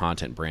of her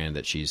content brand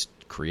that she's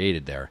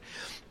created there.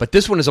 But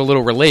this one is a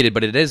little related,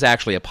 but it is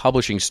actually a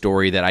publishing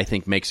story that I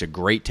think makes a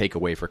great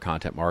takeaway for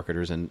content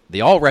marketers. And the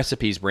All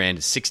Recipes brand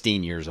is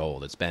 16 years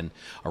old. It's been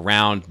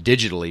around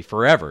digitally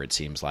forever, it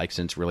seems like,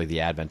 since really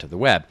the advent of the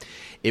web.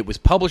 It was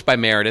published by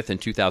Meredith in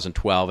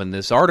 2012, and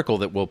this article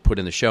that we'll put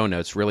in the show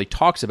notes really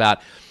talks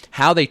about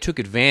how they took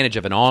advantage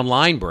of an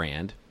online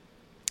brand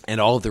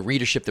and all of the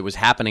readership that was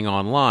happening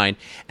online,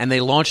 and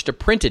they launched a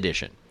print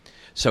edition.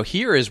 So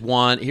here is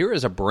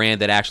a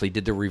brand that actually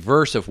did the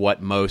reverse of what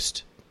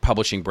most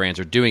publishing brands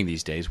are doing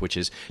these days, which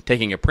is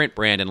taking a print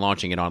brand and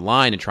launching it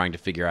online and trying to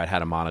figure out how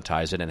to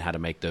monetize it and how to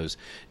make those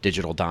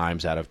digital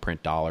dimes out of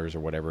print dollars or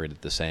whatever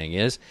the saying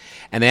is.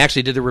 And they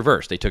actually did the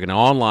reverse. They took an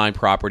online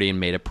property and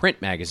made a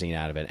print magazine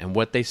out of it. And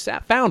what they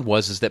found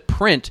was that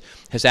print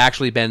has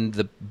actually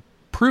been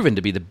proven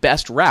to be the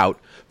best route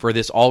for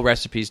this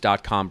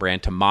allrecipes.com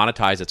brand to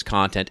monetize its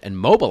content and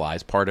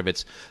mobilize part of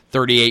its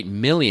 38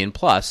 million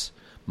plus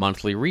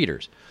monthly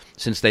readers.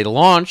 Since they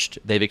launched,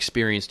 they've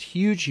experienced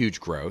huge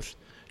growth,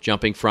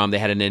 jumping from, they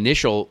had an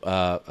initial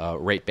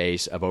rate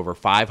base of over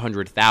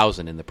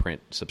 500,000 in the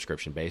print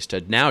subscription base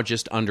to now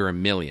just under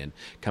 1 million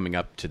coming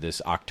up to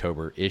this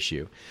October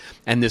issue.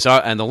 And this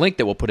and the link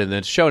that we'll put in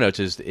the show notes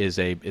is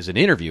an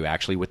interview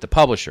actually with the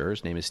publisher.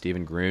 His name is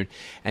Stephen Grun,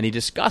 and he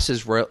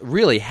discusses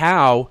really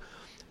how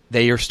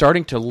they are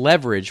starting to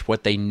leverage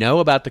what they know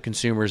about the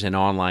consumers in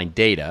online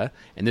data,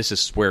 and this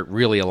is where it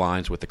really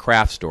aligns with the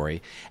craft story,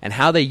 and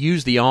how they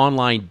use the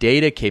online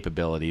data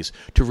capabilities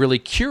to really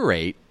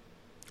curate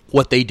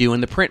what they do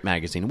in the print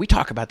magazine. We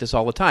talk about this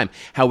all the time,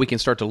 how we can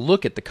start to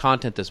look at the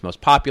content that's most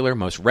popular,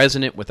 most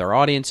resonant with our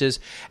audiences,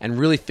 and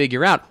really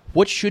figure out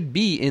what should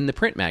be in the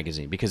print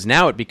magazine, because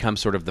now it becomes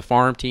sort of the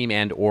farm team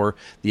and or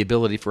the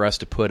ability for us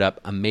to put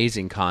up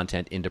amazing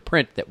content into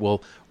print that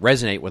will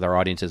resonate with our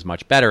audiences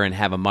much better and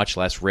have a much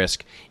less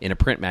risk in a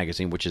print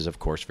magazine, which is, of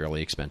course,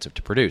 fairly expensive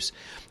to produce.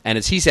 And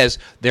as he says,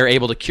 they're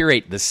able to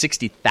curate the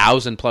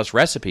 60,000 plus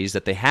recipes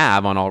that they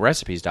have on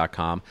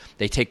allrecipes.com.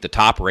 They take the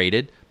top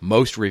rated,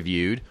 most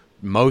reviewed,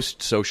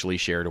 most socially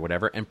shared or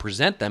whatever, and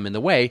present them in the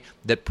way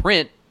that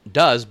print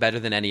does better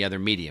than any other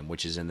medium,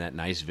 which is in that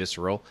nice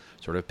visceral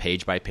sort of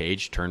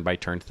page-by-page,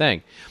 turn-by-turn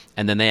thing.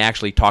 And then they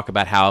actually talk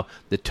about how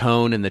the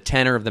tone and the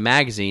tenor of the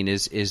magazine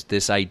is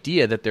this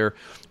idea that they're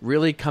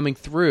really coming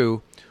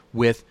through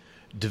with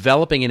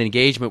developing an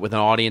engagement with an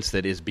audience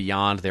that is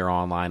beyond their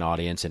online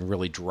audience and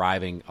really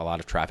driving a lot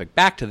of traffic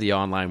back to the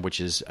online, which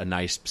is a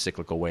nice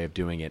cyclical way of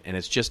doing it. And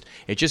it just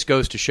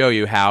goes to show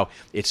you how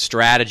it's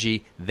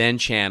strategy, then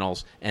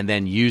channels, and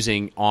then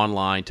using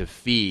online to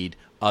feed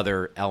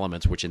other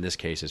elements, which in this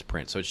case is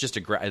print. So it's just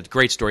a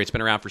great story. It's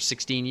been around for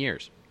 16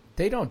 years.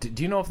 They don't.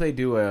 Do you know if they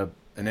do an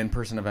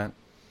in-person event?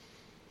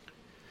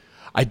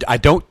 I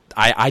don't.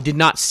 I did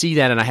not see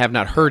that, and I have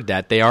not heard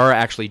that. They are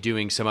actually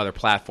doing some other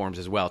platforms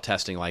as well,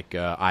 testing like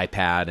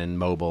iPad and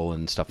mobile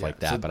and stuff like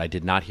that. So, but I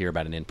did not hear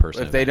about an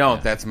in-person. If they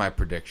don't, that's my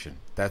prediction.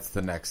 That's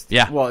the next.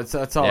 Yeah. Well, it's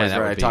always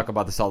right. I talk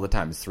about this all the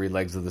time. It's 3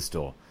 legs of the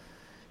stool,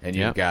 and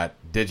you've got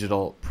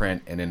digital,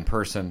 print, and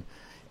in-person.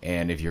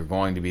 And if you're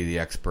going to be the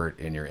expert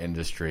in your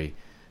industry,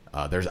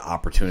 there's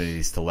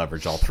opportunities to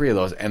leverage all 3 of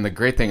those. And the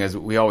great thing is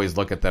we always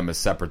look at them as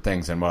separate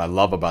things. And what I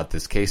love about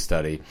this case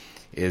study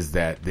is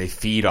that they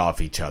feed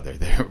off each other.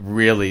 They're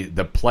really,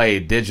 the play,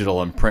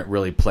 digital and print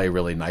really play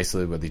really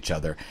nicely with each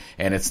other.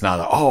 And it's not,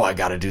 I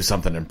got to do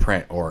something in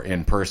print or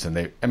in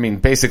person.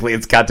 Basically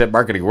it's content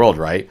marketing world,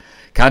 right?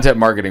 Content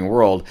marketing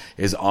world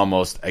is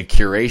almost a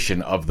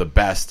curation of the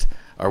best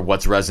or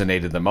what's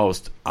resonated the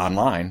most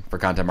online for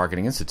Content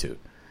Marketing Institute.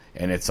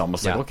 And it's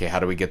almost like, okay, how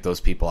do we get those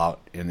people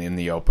out in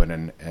the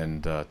open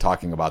and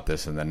talking about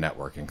this and then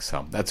networking?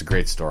 So that's a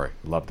great story.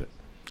 Loved it.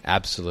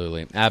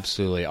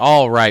 Absolutely.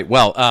 All right.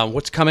 Well,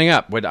 what's coming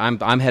up?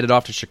 I'm headed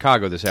off to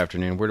Chicago this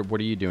afternoon.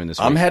 What are you doing this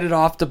week? I'm headed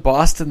off to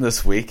Boston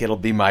this week. It'll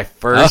be my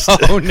first.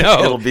 Oh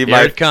no! It'll be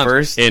my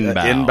first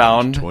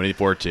inbound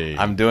 2014.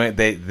 I'm doing.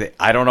 They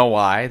I don't know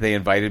why they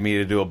invited me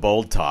to do a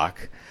bold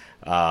talk.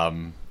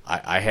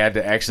 I had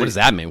to actually. What does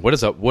that mean? What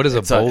is a bold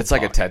talk? It's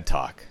like a TED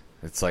talk.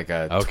 It's like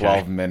a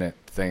 12-minute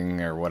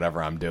thing or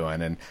whatever I'm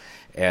doing.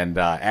 And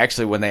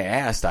actually, when they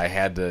asked,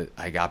 I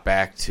got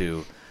back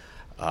to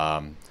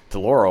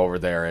Laura over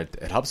there at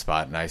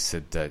HubSpot, and I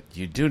said,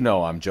 "You do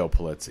know I'm Joe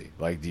Pulizzi.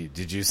 Like,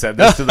 did you send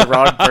this to the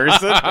wrong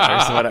person?"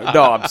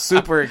 No, I'm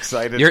super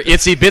excited. You're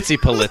itsy bitsy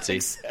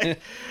Pulizzi.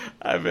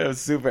 I'm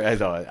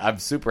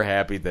super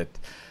happy that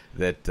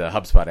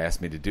HubSpot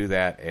asked me to do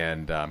that,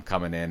 and I'm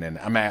coming in, and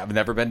I've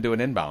never been to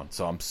an inbound,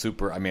 so I'm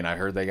super. I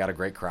heard they got a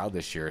great crowd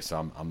this year,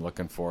 so I'm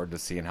looking forward to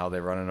seeing how they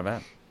run an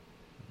event.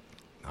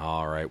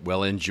 All right,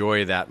 well,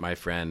 enjoy that, my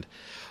friend.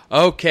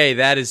 Okay,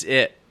 that is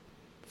it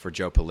for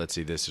Joe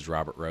Pulizzi. This is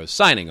Robert Rose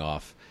signing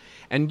off.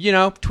 And,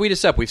 tweet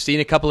us up. We've seen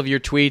a couple of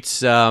your tweets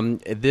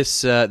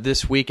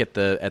this week at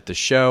the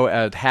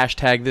show.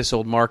 Hashtag This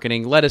Old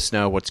Marketing. Let us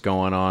know what's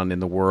going on in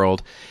the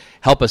world.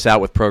 Help us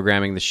out with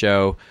programming the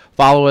show.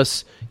 Follow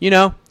us.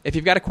 If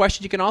you've got a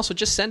question, you can also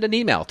just send an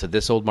email to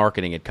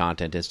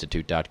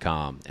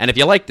thisoldmarketing@contentinstitute.com. And if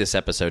you like this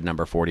episode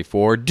number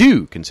 44,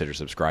 do consider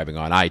subscribing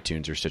on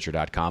iTunes or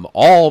Stitcher.com.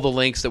 All the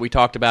links that we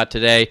talked about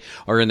today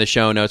are in the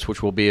show notes,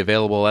 which will be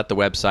available at the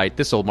website,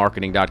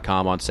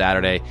 thisoldmarketing.com on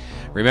Saturday.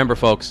 Remember,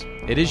 folks,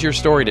 it is your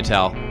story to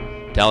tell.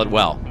 Tell it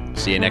well.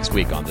 See you next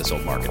week on This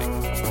Old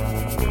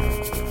Marketing.